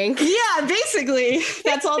 Wink, wink. Yeah, basically.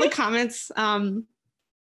 That's all the comments.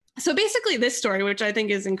 So basically this story, which I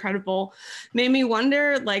think is incredible, made me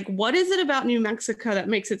wonder, like, what is it about New Mexico that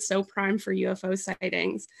makes it so prime for UFO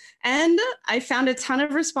sightings? And I found a ton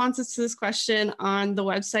of responses to this question on the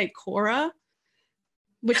website Quora,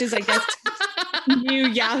 which is, I guess, new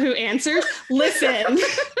Yahoo Answers. Listen.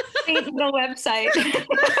 The website.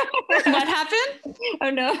 What happened? Oh,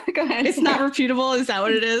 no. Go ahead. It's not reputable. Is that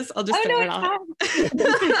what it is? I'll just throw it off.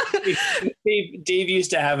 Dave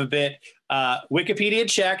used to have a bit. Wikipedia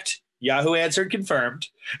checked, Yahoo answered confirmed.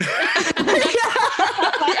 Yep.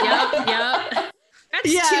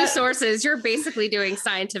 That's two sources. You're basically doing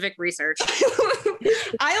scientific research.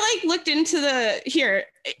 I like looked into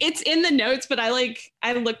it's in the notes, but I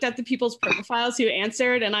looked at the people's profiles who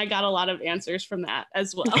answered, and I got a lot of answers from that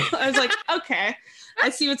as well. I was like, okay, I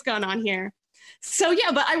see what's going on here. So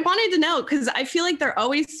yeah, but I wanted to know because I feel like they're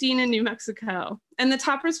always seen in New Mexico. And the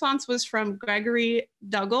top response was from Gregory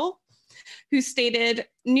Dougal, who stated,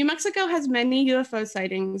 New Mexico has many UFO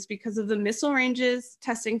sightings because of the missile ranges,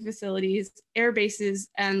 testing facilities, air bases,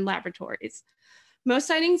 and laboratories. Most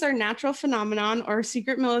sightings are natural phenomenon or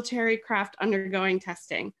secret military craft undergoing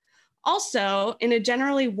testing. Also, in a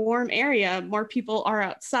generally warm area, more people are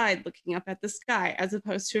outside looking up at the sky as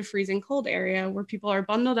opposed to a freezing cold area where people are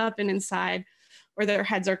bundled up and inside or their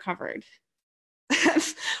heads are covered.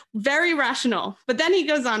 Very rational. But then he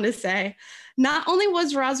goes on to say, not only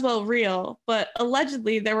was Roswell real, but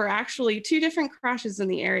allegedly there were actually 2 different crashes in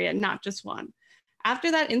the area, not just one.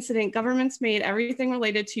 After that incident, governments made everything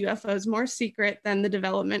related to UFOs more secret than the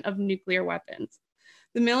development of nuclear weapons.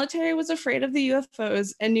 The military was afraid of the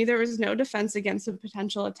UFOs and knew there was no defense against a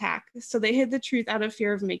potential attack, so they hid the truth out of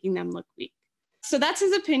fear of making them look weak. So that's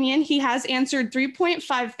his opinion. He has answered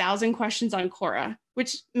 3.5 thousand questions on Quora,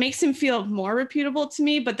 which makes him feel more reputable to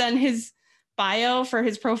me, but then his bio for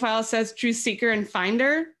his profile says truth seeker and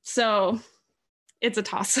finder, so it's a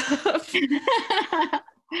toss-up.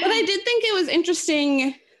 But I did think it was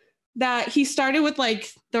interesting that he started with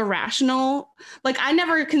like the rational, like I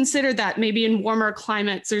never considered that maybe in warmer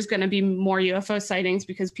climates there's going to be more UFO sightings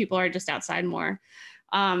because people are just outside more.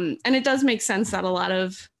 And it does make sense that a lot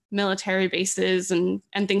of military bases and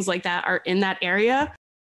things like that are in that area.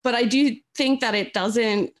 But I do think that it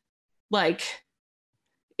doesn't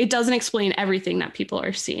explain everything that people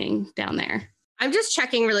are seeing down there. I'm just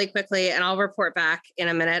checking really quickly and I'll report back in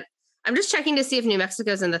a minute. I'm just checking to see if New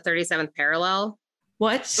Mexico's in the 37th parallel.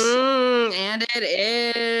 What? And it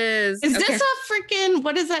is. Is this a freaking,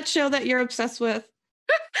 what is that show that you're obsessed with?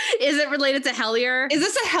 Is it related to Hellier? Is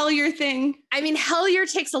this a Hellier thing? I mean,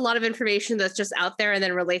 Hellier takes a lot of information that's just out there and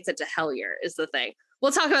then relates it to Hellier is the thing.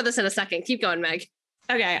 We'll talk about this in a second. Keep going, Meg.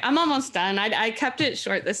 Okay, I'm almost done. I kept it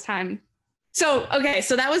short this time. So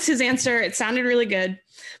that was his answer. It sounded really good.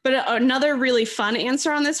 But another really fun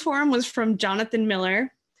answer on this forum was from Jonathan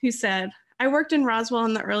Miller, who said, I worked in Roswell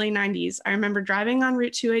in the early 90s. I remember driving on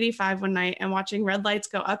Route 285 one night and watching red lights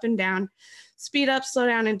go up and down, speed up, slow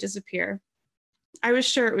down, and disappear. I was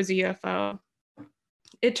sure it was a UFO.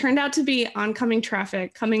 It turned out to be oncoming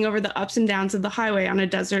traffic coming over the ups and downs of the highway on a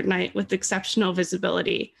desert night with exceptional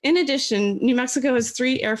visibility. In addition, New Mexico has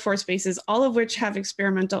 3 Air Force bases, all of which have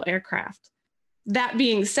experimental aircraft. That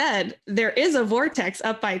being said, there is a vortex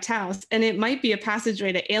up by Taos, and it might be a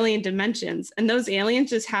passageway to alien dimensions. And those aliens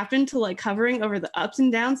just happen to like hovering over the ups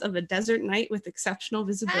and downs of a desert night with exceptional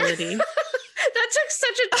visibility. That took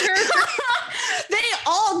such a turn. They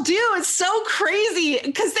all do. It's so crazy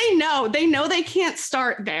because they know they can't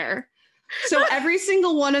start there. So every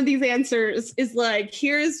single one of these answers is like,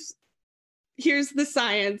 here's the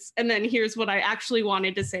science, and then here's what I actually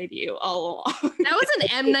wanted to say to you all along. That was an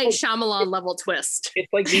M. Night Shyamalan level twist.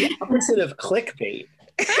 It's like the opposite of clickbait.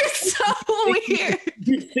 It's so weird.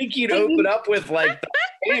 You'd think you'd open up with like,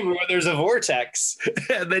 hey, where there's a vortex,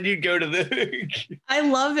 and then you'd go to the... I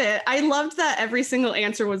love it. I loved that every single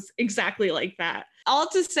answer was exactly like that. All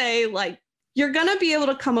to say, like, You're going to be able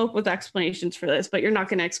to come up with explanations for this, but you're not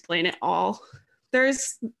going to explain it all.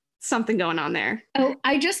 There's something going on there. Oh,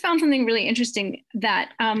 I just found something really interesting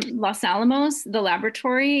that Los Alamos, the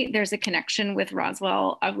laboratory, there's a connection with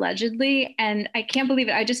Roswell allegedly. And I can't believe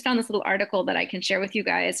it. I just found this little article that I can share with you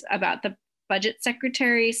guys about the budget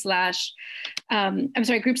secretary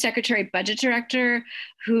group secretary budget director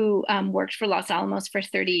who worked for Los Alamos for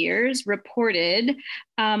 30 years, reported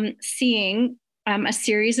seeing a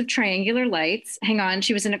series of triangular lights. Hang on.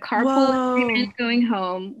 She was in a carpool going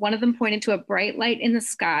home. One of them pointed to a bright light in the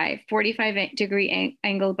sky, 45-degree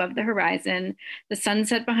angle above the horizon. The sun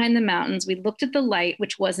set behind the mountains. We looked at the light,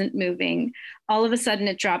 which wasn't moving. All of a sudden,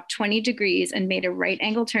 it dropped 20 degrees and made a right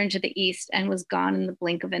angle turn to the east and was gone in the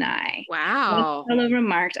blink of an eye. Wow. Fellow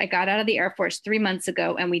remarked, I got out of the Air Force 3 months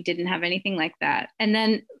ago and we didn't have anything like that. And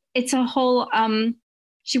then it's a whole,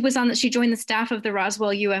 she joined the staff of the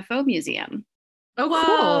Roswell UFO Museum. Oh, whoa,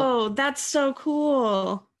 cool. That's so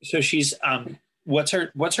cool. So she's what's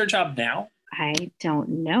her job now? I don't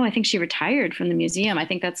know. I think she retired from the museum.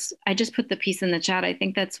 I just put the piece in the chat. I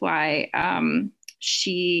think that's why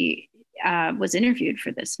she was interviewed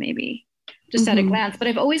for this, maybe just at a glance. But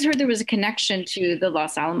I've always heard there was a connection to the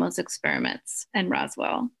Los Alamos experiments and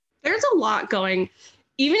Roswell. There's a lot going,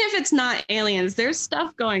 even if it's not aliens, there's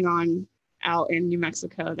stuff going on out in New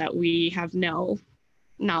Mexico that we have no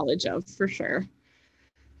knowledge of for sure.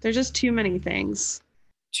 There's just too many things.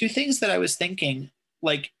 Two things that I was thinking,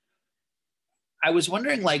 like, I was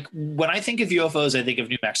wondering, like, when I think of UFOs, I think of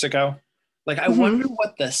New Mexico. Like, I wonder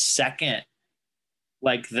what the second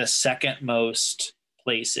most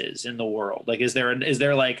places in the world. Like, is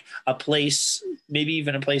there like a place, maybe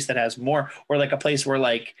even a place that has more, or like a place where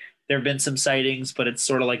like there have been some sightings, but it's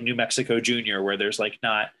sort of like New Mexico Junior, where there's like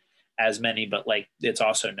not as many, but like it's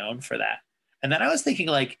also known for that. And then I was thinking,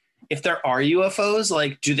 like, if there are UFOs,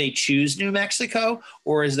 like, do they choose New Mexico,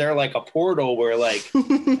 or is there like a portal where like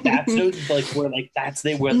that's where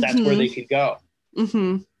they could go?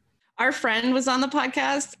 Mm-hmm. Our friend was on the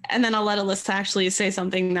podcast, and then I'll let Alyssa actually say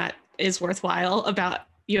something that is worthwhile about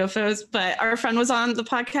UFOs. But our friend was on the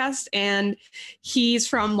podcast, and he's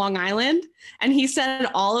from Long Island, and he said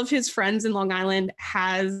all of his friends in Long Island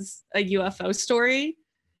has a UFO story,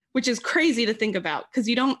 which is crazy to think about because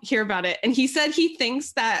you don't hear about it. And he said he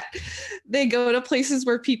thinks that they go to places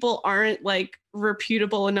where people aren't like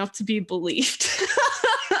reputable enough to be believed.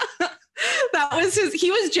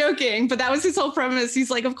 He was joking, but that was his whole premise.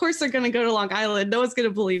 He's like, of course they're going to go to Long Island. No one's going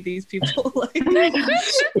to believe these people.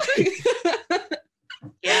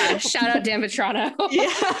 Yeah. Shout out Dan Vetrano.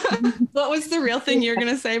 Yeah. What was the real thing you were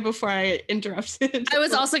going to say before I interrupted? I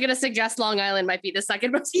was also going to suggest Long Island might be the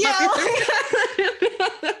second most popular. Yeah.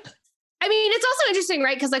 I mean, it's also interesting,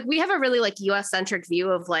 right? Because like we have a really like US centric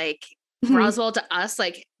view of like Roswell to us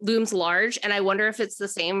like looms large. And I wonder if it's the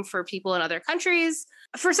same for people in other countries.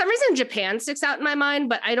 For some reason, Japan sticks out in my mind,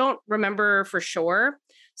 but I don't remember for sure.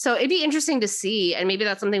 So it'd be interesting to see. And maybe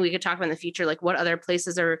that's something we could talk about in the future, like what other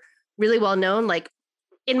places are really well known. Like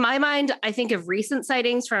in my mind, I think of recent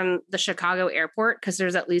sightings from the Chicago airport because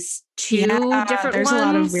there's at least two different there's ones. A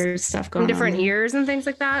lot of weird stuff going on. Different years and things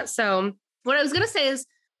like that. So what I was going to say is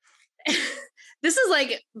this is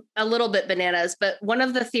like a little bit bananas, but one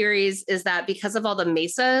of the theories is that because of all the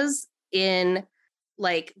mesas in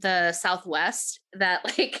like the Southwest, that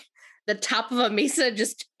like the top of a mesa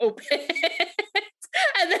just opens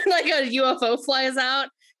and then like a UFO flies out.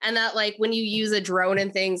 And that like when you use a drone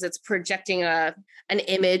and things, it's projecting an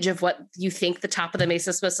image of what you think the top of the mesa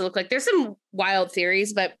is supposed to look like. There's some wild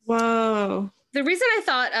theories, but whoa. The reason I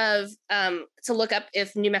thought of to look up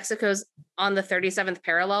if New Mexico's on the 37th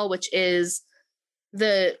parallel, which is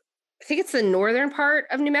I think it's the northern part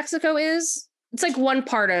of New Mexico it's like one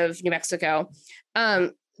part of New Mexico.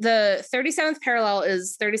 The 37th parallel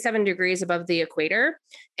is 37 degrees above the equator.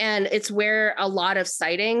 And it's where a lot of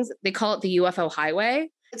sightings, they call it the UFO highway.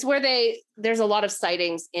 It's where there's a lot of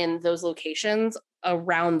sightings in those locations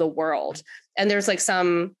around the world. And there's like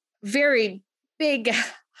some very big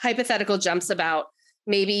hypothetical jumps about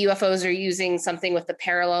maybe UFOs are using something with the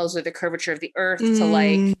parallels or the curvature of the earth to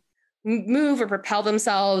like move or propel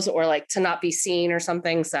themselves or like to not be seen or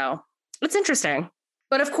something. So it's interesting.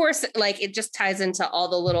 But of course, like it just ties into all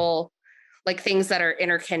the little like things that are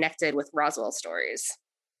interconnected with Roswell stories.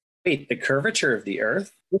 Wait, the curvature of the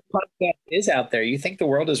earth? This podcast is out there. You think the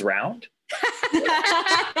world is round?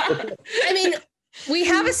 I mean, we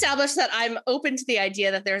have established that I'm open to the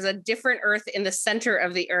idea that there's a different Earth in the center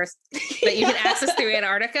of the Earth that you can access through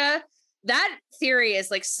Antarctica. That theory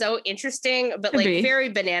is like so interesting, but like very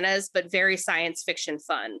bananas, but very science fiction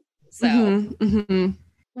fun. So,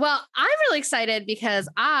 well, I'm really excited because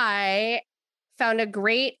I found a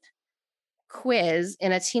great quiz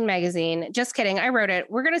in a teen magazine. Just kidding. I wrote it.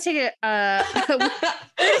 We're going to take a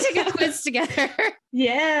quiz together.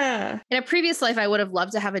 Yeah. In a previous life, I would have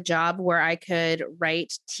loved to have a job where I could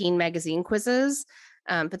write teen magazine quizzes.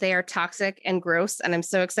 But they are toxic and gross. And I'm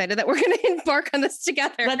so excited that we're going to embark on this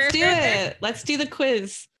together. Let's do it. Let's do the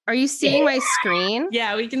quiz. Are you seeing my screen?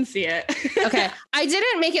 Yeah, we can see it. Okay. I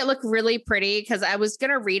didn't make it look really pretty because I was going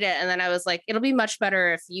to read it. And then I was like, it'll be much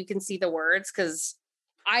better if you can see the words because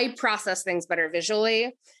I process things better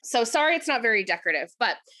visually. So sorry, it's not very decorative,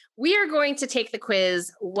 but we are going to take the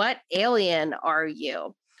quiz. What alien are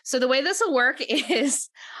you? So the way this will work is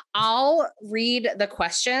I'll read the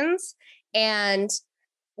questions, and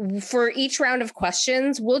for each round of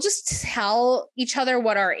questions, we'll just tell each other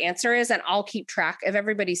what our answer is, and I'll keep track of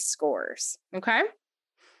everybody's scores. Okay?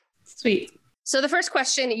 Sweet. So the first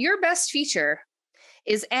question, your best feature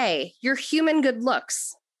is A, your human good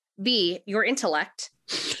looks, B, your intellect,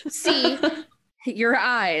 C, your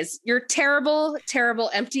eyes, your terrible, terrible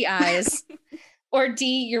empty eyes, or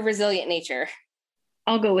D, your resilient nature.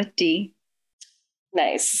 I'll go with D.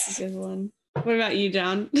 Nice. Good one. What about you,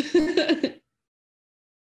 John?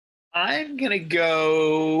 I'm going to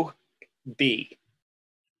go B.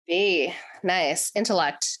 B, nice.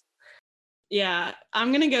 Intellect. Yeah,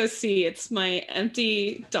 I'm going to go C. It's my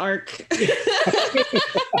empty, dark,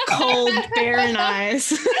 cold, barren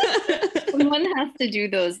eyes. Someone has to do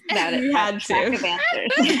that. You had to.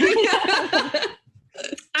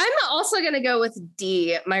 I'm also going to go with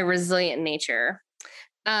D, my resilient nature.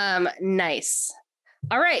 Nice.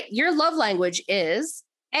 All right. Your love language is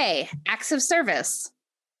A, acts of service.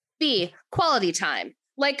 B, quality time.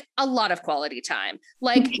 Like a lot of quality time.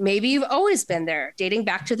 Like maybe you've always been there, dating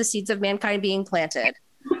back to the seeds of mankind being planted.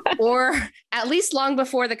 Or at least long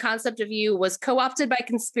before the concept of you was co-opted by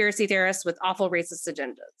conspiracy theorists with awful racist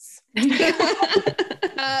agendas.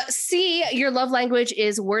 C, your love language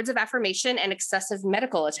is words of affirmation and excessive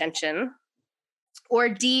medical attention. Or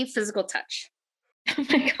D, physical touch. Oh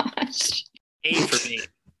my gosh. A for me.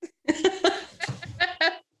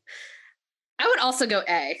 I would also go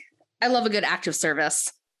A. I love a good act of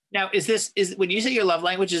service. Now, is when you say your love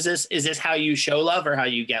language, is this how you show love or how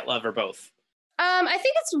you get love or both? I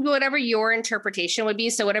think it's whatever your interpretation would be.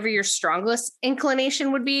 So whatever your strongest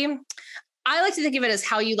inclination would be. I like to think of it as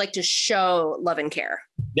how you like to show love and care.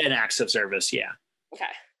 Then acts of service, yeah. Okay.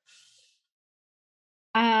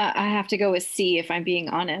 I have to go with C if I'm being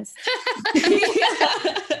honest.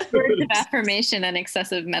 Words of affirmation and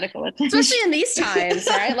excessive medical attention. Especially in these times,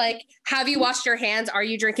 right? Like, have you washed your hands? Are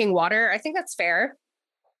you drinking water? I think that's fair.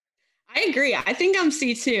 I agree. I think I'm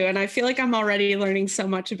C too. And I feel like I'm already learning so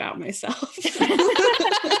much about myself.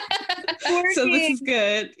 So this is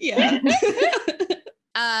good. Yeah.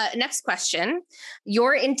 Next question.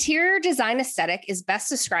 Your interior design aesthetic is best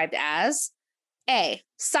described as A,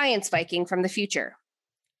 science Viking from the future.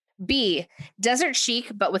 B, desert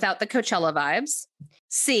chic, but without the Coachella vibes.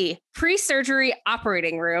 C, pre-surgery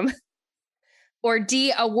operating room. Or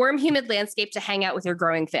D, a warm, humid landscape to hang out with your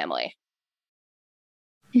growing family.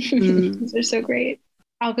 These are so great.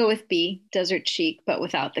 I'll go with B, desert chic, but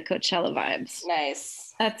without the Coachella vibes.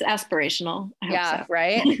 Nice. That's aspirational. I hope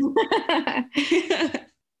right?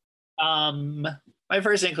 My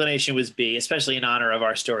first inclination was B, especially in honor of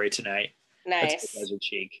our story tonight. Nice. Desert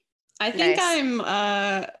chic. I think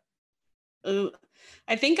Nice.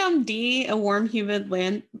 I think I'm D, a warm, humid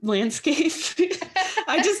landscape.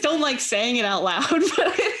 I just don't like saying it out loud, but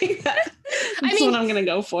I think that's what I'm going to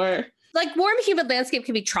go for. Like warm, humid landscape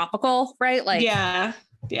can be tropical, right? Like, yeah.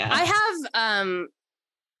 I have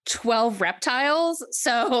 12 reptiles,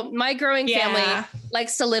 so my growing family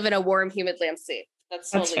likes to live in a warm, humid landscape. That's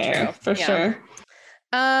totally fair, true. for sure.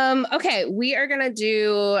 Okay, we are gonna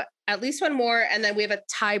do at least one more, and then we have a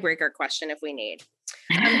tiebreaker question if we need.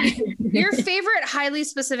 Your favorite highly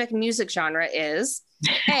specific music genre is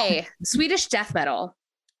A, Swedish death metal,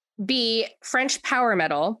 B, French power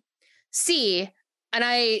metal, C, and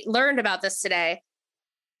I learned about this today,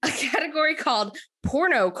 a category called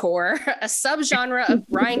pornocore, a subgenre of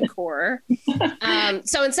grindcore.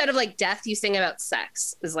 So instead of like death, you sing about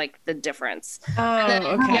sex is like the difference. Oh, then,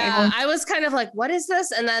 okay. Yeah, I was kind of like, what is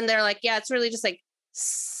this? And then they're like, yeah, it's really just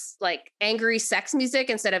like angry sex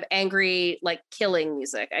music instead of angry like killing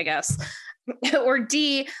music, I guess. Or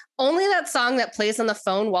D, only that song that plays on the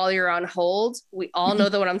phone while you're on hold. We all know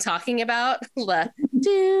what I'm talking about.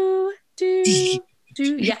 Do.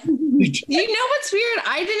 Yeah. You know what's weird?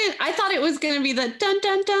 I thought it was going to be the dun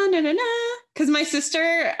dun dun dun dun dun. Because my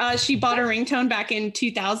sister, she bought a ringtone back in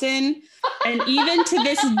 2000. And even to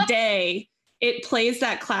this day, it plays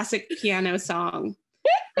that classic piano song.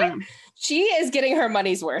 She is getting her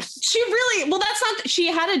money's worth. She really, well, that's not, she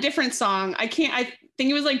had a different song. I think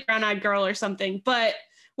it was like Brown Eyed Girl or something, but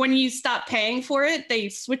when you stop paying for it, they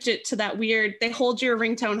switch it to that weird, they hold your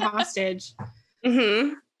ringtone hostage.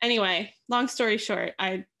 Mm-hmm. Anyway, long story short,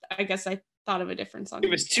 I guess I thought of a different song. It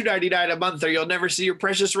was $2.99 a month or you'll never see your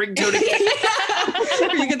precious ringtone again.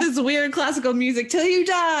 You get this weird classical music till you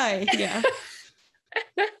die. Yeah.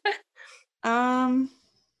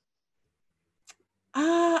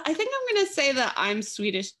 I think I'm gonna say that I'm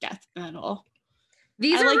Swedish death metal.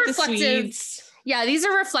 These I are like reflective. The Swedes. Yeah, these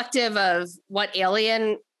are reflective of what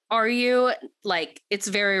alien are you? Like, it's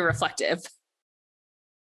very reflective.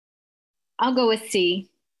 I'll go with C.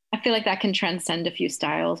 I feel like that can transcend a few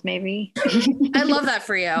styles, maybe. I love that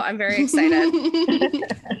for you. I'm very excited.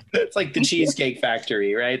 It's like the Cheesecake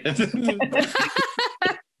Factory, right?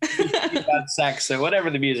 About sex or whatever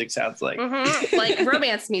the music sounds like. Mm-hmm. Like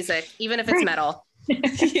romance music, even if it's metal.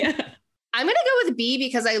 Yeah. I'm going to go with B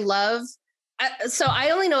because I love... So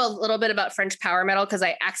I only know a little bit about French power metal because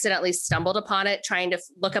I accidentally stumbled upon it trying to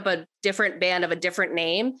look up a different band of a different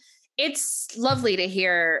name. It's lovely to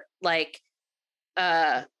hear like,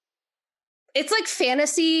 it's like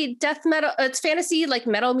fantasy death metal. It's fantasy like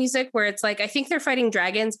metal music where it's like, I think they're fighting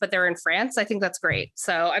dragons, but they're in France. I think that's great.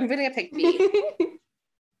 So I'm going to pick B.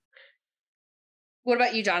 What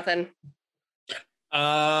about you, Jonathan?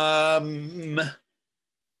 Only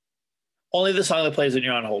the song that plays when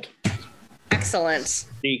you're on hold. Excellent.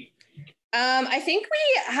 B. I think we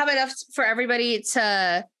have enough for everybody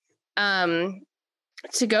to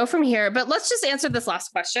go from here, but let's just answer this last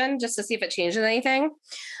question just to see if it changes anything.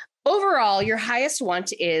 Overall, your highest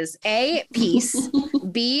want is A, peace,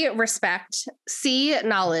 B, respect, C,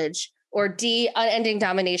 knowledge, or D, unending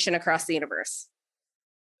domination across the universe.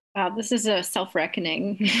 Wow, this is a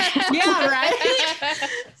self-reckoning. Yeah, right?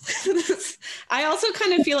 I also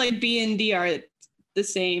kind of feel like B and D are the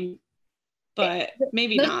same, but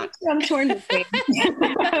maybe not. I'm torn between.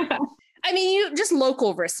 I mean, you just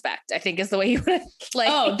local respect, I think is the way you would like.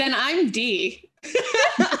 Oh, then I'm D.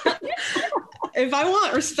 If I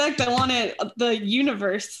want respect, I want the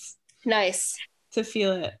universe. Nice. To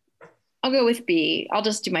feel it. I'll go with B. I'll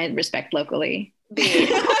just do my respect locally. B.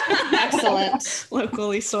 Excellent.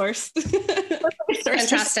 Locally sourced.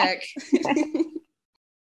 Fantastic.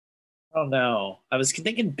 Oh no, I was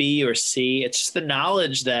thinking B or C. It's just the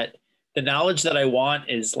knowledge that I want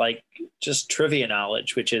is like just trivia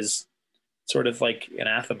knowledge, which is sort of like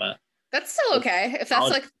anathema. That's still okay. If that's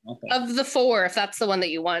like of the four, if that's the one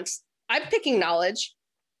that you want. I'm picking knowledge.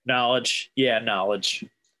 Knowledge. Yeah, knowledge.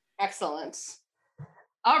 Excellent.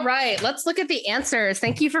 All right, let's look at the answers.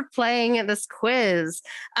 Thank you for playing this quiz.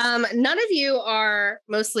 None of you are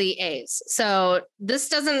mostly A's. So this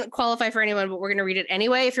doesn't qualify for anyone, but we're going to read it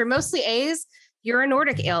anyway. If you're mostly A's, you're a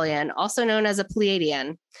Nordic alien, also known as a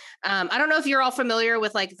Pleiadian. I don't know if you're all familiar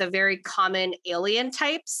with like the very common alien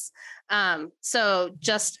types. So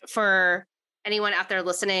just for anyone out there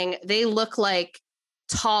listening, they look like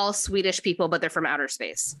tall Swedish people, but they're from outer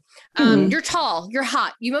space. You're tall, you're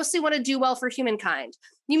hot. You mostly want to do well for humankind.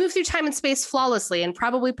 You move through time and space flawlessly and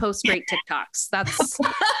probably post great TikToks. That's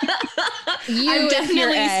you. I've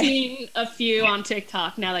definitely seen a few on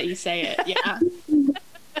TikTok now that you say it. Yeah.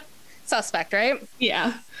 Suspect, right?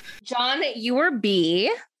 Yeah. John, you were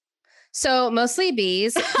B. So mostly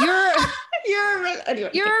B's. You're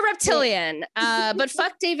a reptilian. But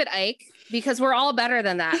fuck David Icke, because we're all better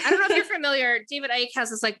than that. I don't know if you're familiar. David Icke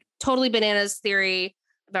has this like totally bananas theory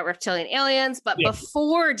about reptilian aliens. But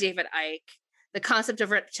before David Icke, the concept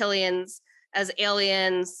of reptilians as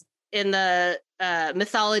aliens in the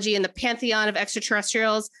mythology and the pantheon of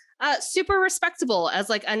extraterrestrials, super respectable as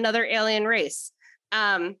like another alien race.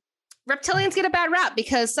 Reptilians get a bad rap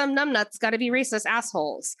because some numbnuts got to be racist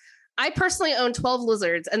assholes. I personally own 12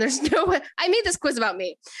 lizards, and there's no way. I made this quiz about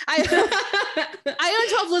me. I own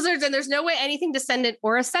 12 lizards, and there's no way anything descendant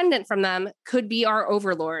or ascendant from them could be our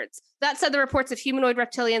overlords. That said, the reports of humanoid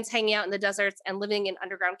reptilians hanging out in the deserts and living in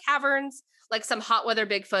underground caverns, like some hot weather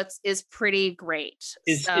Bigfoots, is pretty great.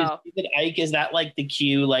 Is David Icke, is that like the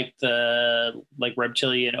cue, like the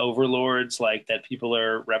reptilian overlords, like that people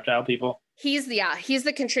are reptile people? He's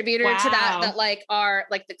the contributor to that like are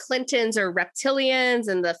like the Clintons are reptilians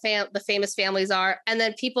and the famous families are, and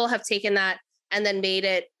then people have taken that and then made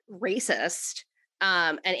it racist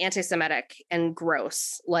and anti-Semitic and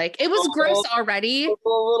gross. Like it was gross already. A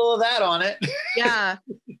little of that on it. Yeah,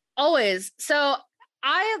 always. So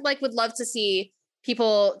I would love to see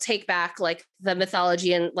people take back like the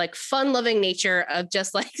mythology and like fun-loving nature of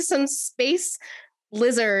just like some space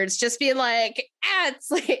lizards just being like, it's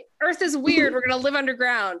like Earth is weird. We're gonna live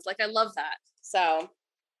underground. Like I love that. So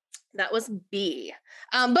That was B.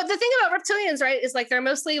 But the thing about reptilians, right, is like they're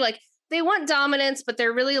mostly like they want dominance, but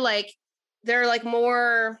they're really like they're like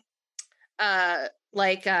more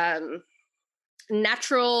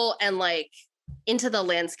natural and like into the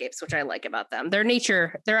landscapes, which I like about them. They're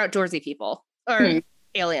outdoorsy people or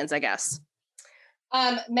aliens, I guess.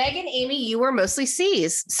 Meg and Amy, you were mostly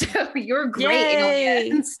C's, so you're great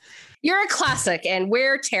aliens. You're a classic, and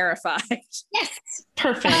we're terrified. Yes,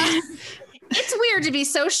 perfect. It's weird to be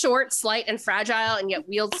so short, slight, and fragile, and yet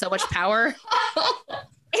wield so much power.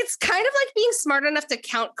 It's kind of like being smart enough to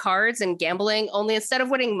count cards and gambling, only instead of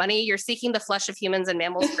winning money, you're seeking the flesh of humans and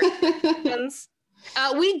mammals.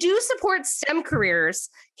 We do support STEM careers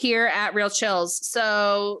here at Real Chills,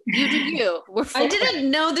 so you do you. I didn't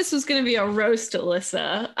know this was going to be a roast,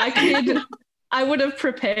 Alyssa. I would have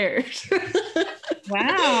prepared.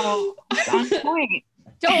 Wow, it's on point.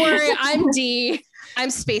 Don't worry, I'm D.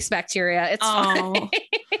 I'm space bacteria. It's fine.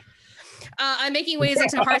 I'm making ways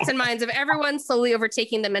into the hearts and minds of everyone, slowly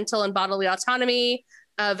overtaking the mental and bodily autonomy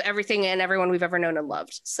of everything and everyone we've ever known and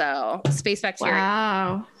loved. So, space bacteria.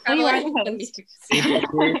 Wow. Space bacteria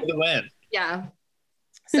for the win. Yeah.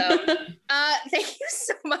 So, thank you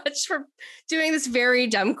so much for doing this very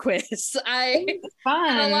dumb quiz. I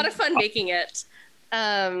had a lot of fun making it.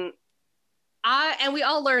 And we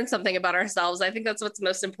all learned something about ourselves. I think that's what's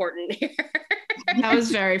most important here. That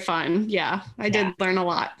was very fun. Yeah, I did learn a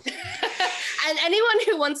lot. And anyone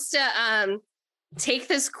who wants to take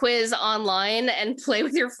this quiz online and play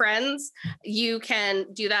with your friends, you can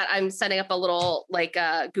do that. I'm setting up a little like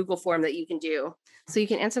Google form that you can do so you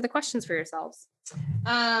can answer the questions for yourselves.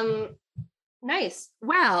 Nice.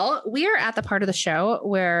 Well, we are at the part of the show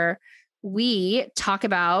where we talk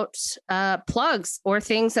about plugs or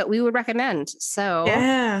things that we would recommend. So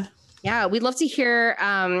yeah, we'd love to hear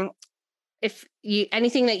if you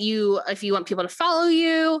want people to follow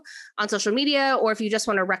you on social media, or if you just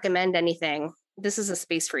want to recommend anything. This is a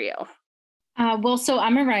space for you. Well, so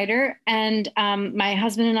I'm a writer, and my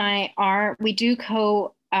husband and I we do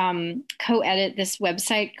co-edit this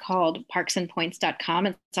website called parksandpoints.com.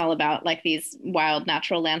 It's all about like these wild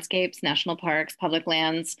natural landscapes, national parks, public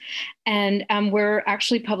lands. And we're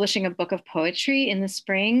actually publishing a book of poetry in the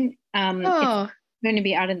spring. It's going to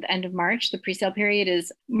be out at the end of March. The pre-sale period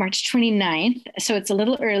is March 29th. So it's a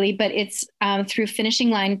little early, but it's through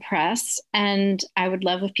Finishing Line Press. And I would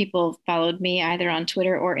love if people followed me either on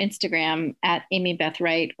Twitter or Instagram at Amy Beth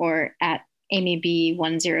Wright or at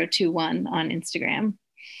AmyB1021 on Instagram,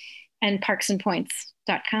 and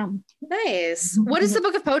parksandpoints.com. Nice. What is the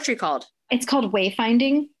book of poetry called? It's called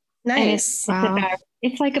Wayfinding. Nice.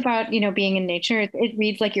 It's like about, being in nature. It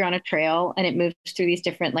reads like you're on a trail, and it moves through these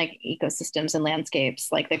different like ecosystems and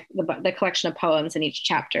landscapes. Like the collection of poems in each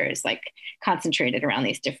chapter is like concentrated around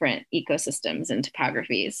these different ecosystems and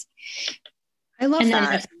topographies. I love that.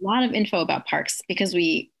 There's a lot of info about parks because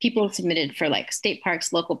people submitted for like state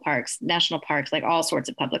parks, local parks, national parks, like all sorts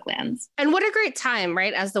of public lands. And what a great time,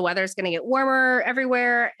 right? As the weather's going to get warmer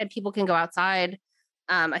everywhere and people can go outside.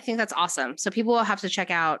 I think that's awesome. So people will have to check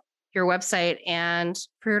out your website and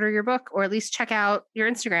pre-order your book, or at least check out your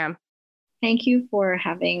Instagram. Thank you for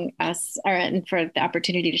having us and for the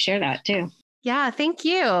opportunity to share that too. Yeah, thank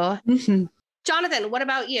you. Mm-hmm. Jonathan, what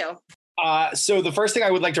about you? So the first thing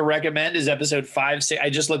I would like to recommend is episode 5. I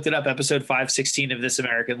just looked it up, episode 516 of This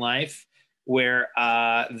American Life, where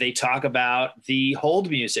they talk about the hold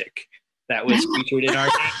music that was featured in our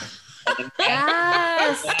game.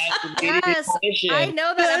 Yes. I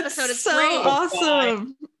know that episode is so great.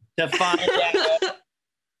 Awesome. To find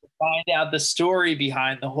out the story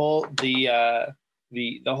behind the hold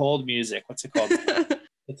music. What's it called?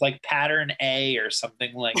 It's like pattern A or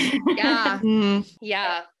something like that. Yeah.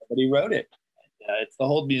 Yeah. Somebody wrote it. It's the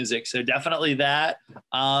hold music. So definitely that.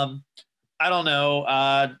 I don't know.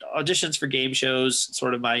 Auditions for game shows,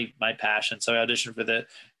 sort of my passion. So I auditioned for the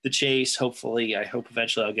Chase. I hope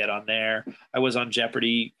eventually I'll get on there. I was on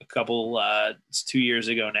Jeopardy it's 2 years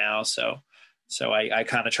ago now. So I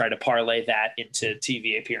kind of try to parlay that into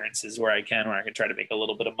TV appearances where I can try to make a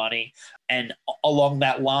little bit of money. And along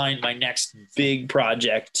that line, my next big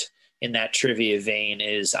project in that trivia vein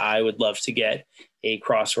is I would love to get a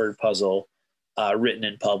crossword puzzle written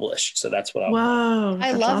and published. So that's what I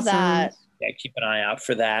love awesome. That. Yeah, keep an eye out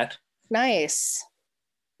for that. Nice.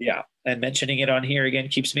 Yeah. And mentioning it on here again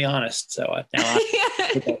keeps me honest. So now I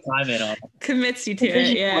put that time in on it. Commits you to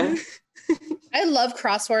it. Yeah. I love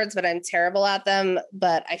crosswords, but I'm terrible at them.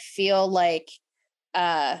 But I feel like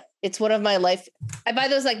it's one of my life. I buy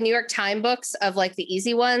those like New York Times books of like the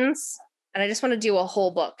easy ones, and I just want to do a whole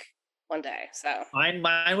book one day. So mine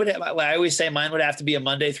would have, I always say mine would have to be a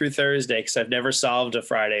Monday through Thursday because I've never solved a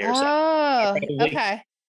Friday or Saturday. Oh, okay. I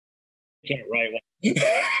can't write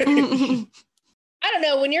one. I don't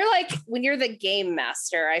know. When you're the game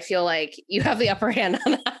master, I feel like you have the upper hand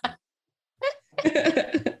on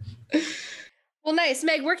that. Well, nice.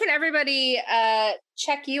 Meg, where can everybody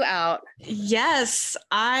check you out? Yes,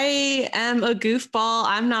 I am a goofball.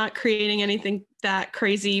 I'm not creating anything that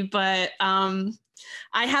crazy, but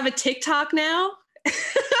I have a TikTok now.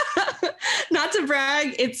 Not to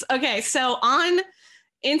brag. It's okay. So on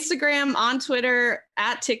Instagram, on Twitter,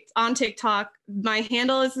 on TikTok, my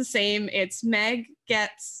handle is the same. It's Meg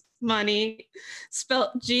Gets Money, spelled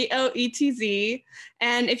Goetz.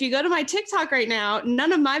 And if you go to my TikTok right now,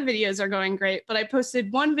 none of my videos are going great, but I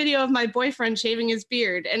posted one video of my boyfriend shaving his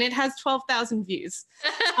beard and it has 12,000 views.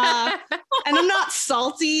 And I'm not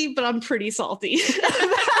salty, but I'm pretty salty about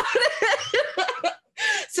it.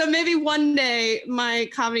 So maybe one day my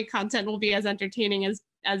comedy content will be as entertaining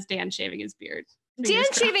as Dan shaving his beard. Dan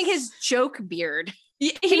shaving his joke beard.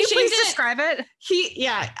 Can you please describe it?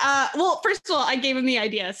 Well, first of all, I gave him the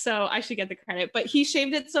idea, so I should get the credit. But he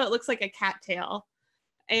shaved it so it looks like a cat tail.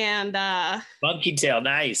 And monkey tail,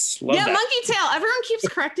 nice. Love that. Monkey tail. Everyone keeps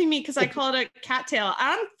correcting me because I call it a cat tail.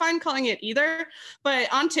 I'm fine calling it either.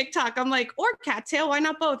 But on TikTok, I'm like, or cat tail, why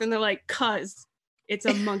not both? And they're like, cuz it's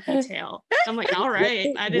a monkey tail. I'm like, all right.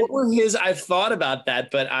 What were his? I've thought about that,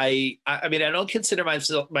 but I mean, I don't consider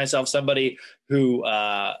myself somebody who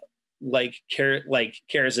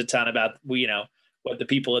cares a ton about what the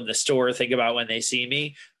people in the store think about when they see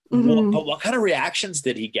me. Mm-hmm. But what kind of reactions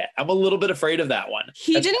did he get? I'm a little bit afraid of that one.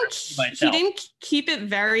 He didn't keep it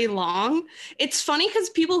very long. It's funny because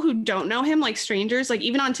people who don't know him, like strangers, like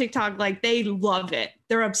even on TikTok, like they love it.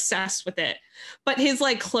 They're obsessed with it. But his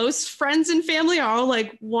like close friends and family are all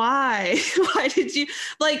like, why? Why did you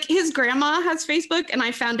like his grandma has Facebook? And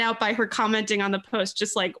I found out by her commenting on the post,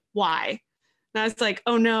 just like, why? And I was like,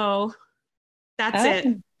 oh no, that's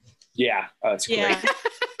it. Yeah. Oh, that's great. Yeah.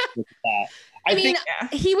 I mean,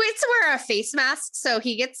 he waits to wear a face mask, so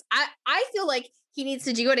he gets. I feel like he needs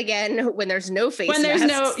to do it again when there's no face. When there's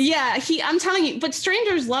no, yeah. I'm telling you, but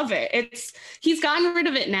strangers love it. He's gotten rid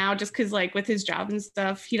of it now, just because like with his job and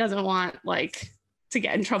stuff, he doesn't want like to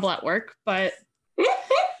get in trouble at work. But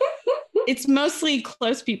it's mostly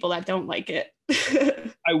close people that don't like it.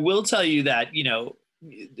 I will tell you that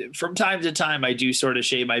from time to time, I do sort of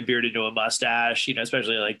shave my beard into a mustache,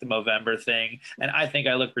 especially like the Movember thing. And I think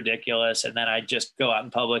I look ridiculous. And then I just go out in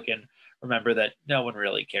public and remember that no one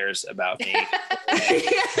really cares about me.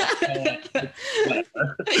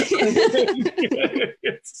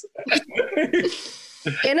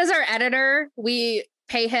 And as our editor, we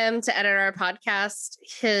pay him to edit our podcast.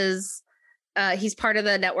 He's part of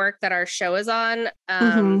the network that our show is on,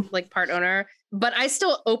 like part owner. But I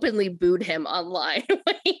still openly booed him online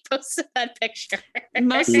when he posted that picture.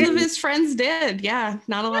 Most of his friends did. Yeah,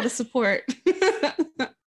 not a lot of support.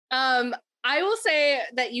 I will say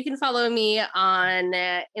that you can follow me on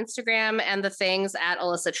Instagram and the things at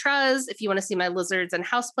Alyssa Truz if you want to see my lizards and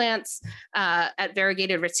houseplants at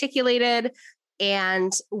Variegated Reticulated.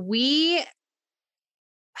 And we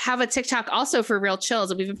have a TikTok also for Real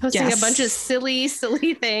Chills. We've been posting a bunch of silly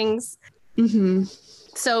things. Mm-hmm.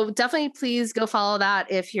 So definitely please go follow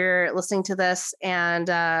that if you're listening to this. And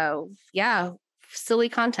silly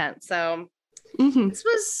content. So this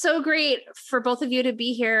was so great for both of you to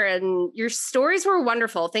be here. And your stories were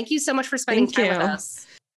wonderful. Thank you so much for spending time with us.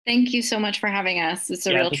 Thank you so much for having us. It's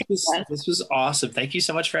a real treat. This was awesome. Thank you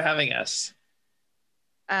so much for having us.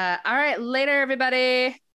 All right. Later,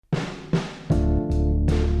 everybody.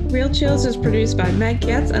 Real Chills is produced by Meg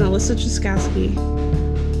Getz and Alyssa Truskowski.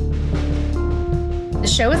 The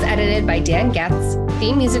show is edited by Dan Getz,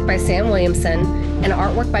 theme music by Sam Williamson, and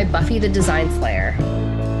artwork by Buffy the Design Slayer.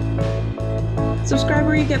 Subscribe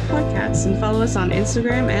where you get podcasts and follow us on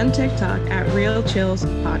Instagram and TikTok at Real Chills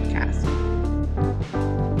Podcast.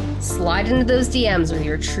 Slide into those DMs with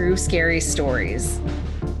your true scary stories.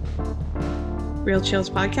 Real Chills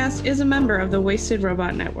Podcast is a member of the Wasted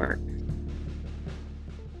Robot Network.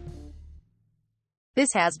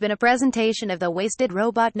 This has been a presentation of the Wasted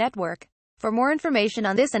Robot Network. For more information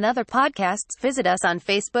on this and other podcasts, visit us on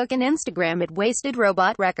Facebook and Instagram at Wasted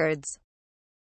Robot Records.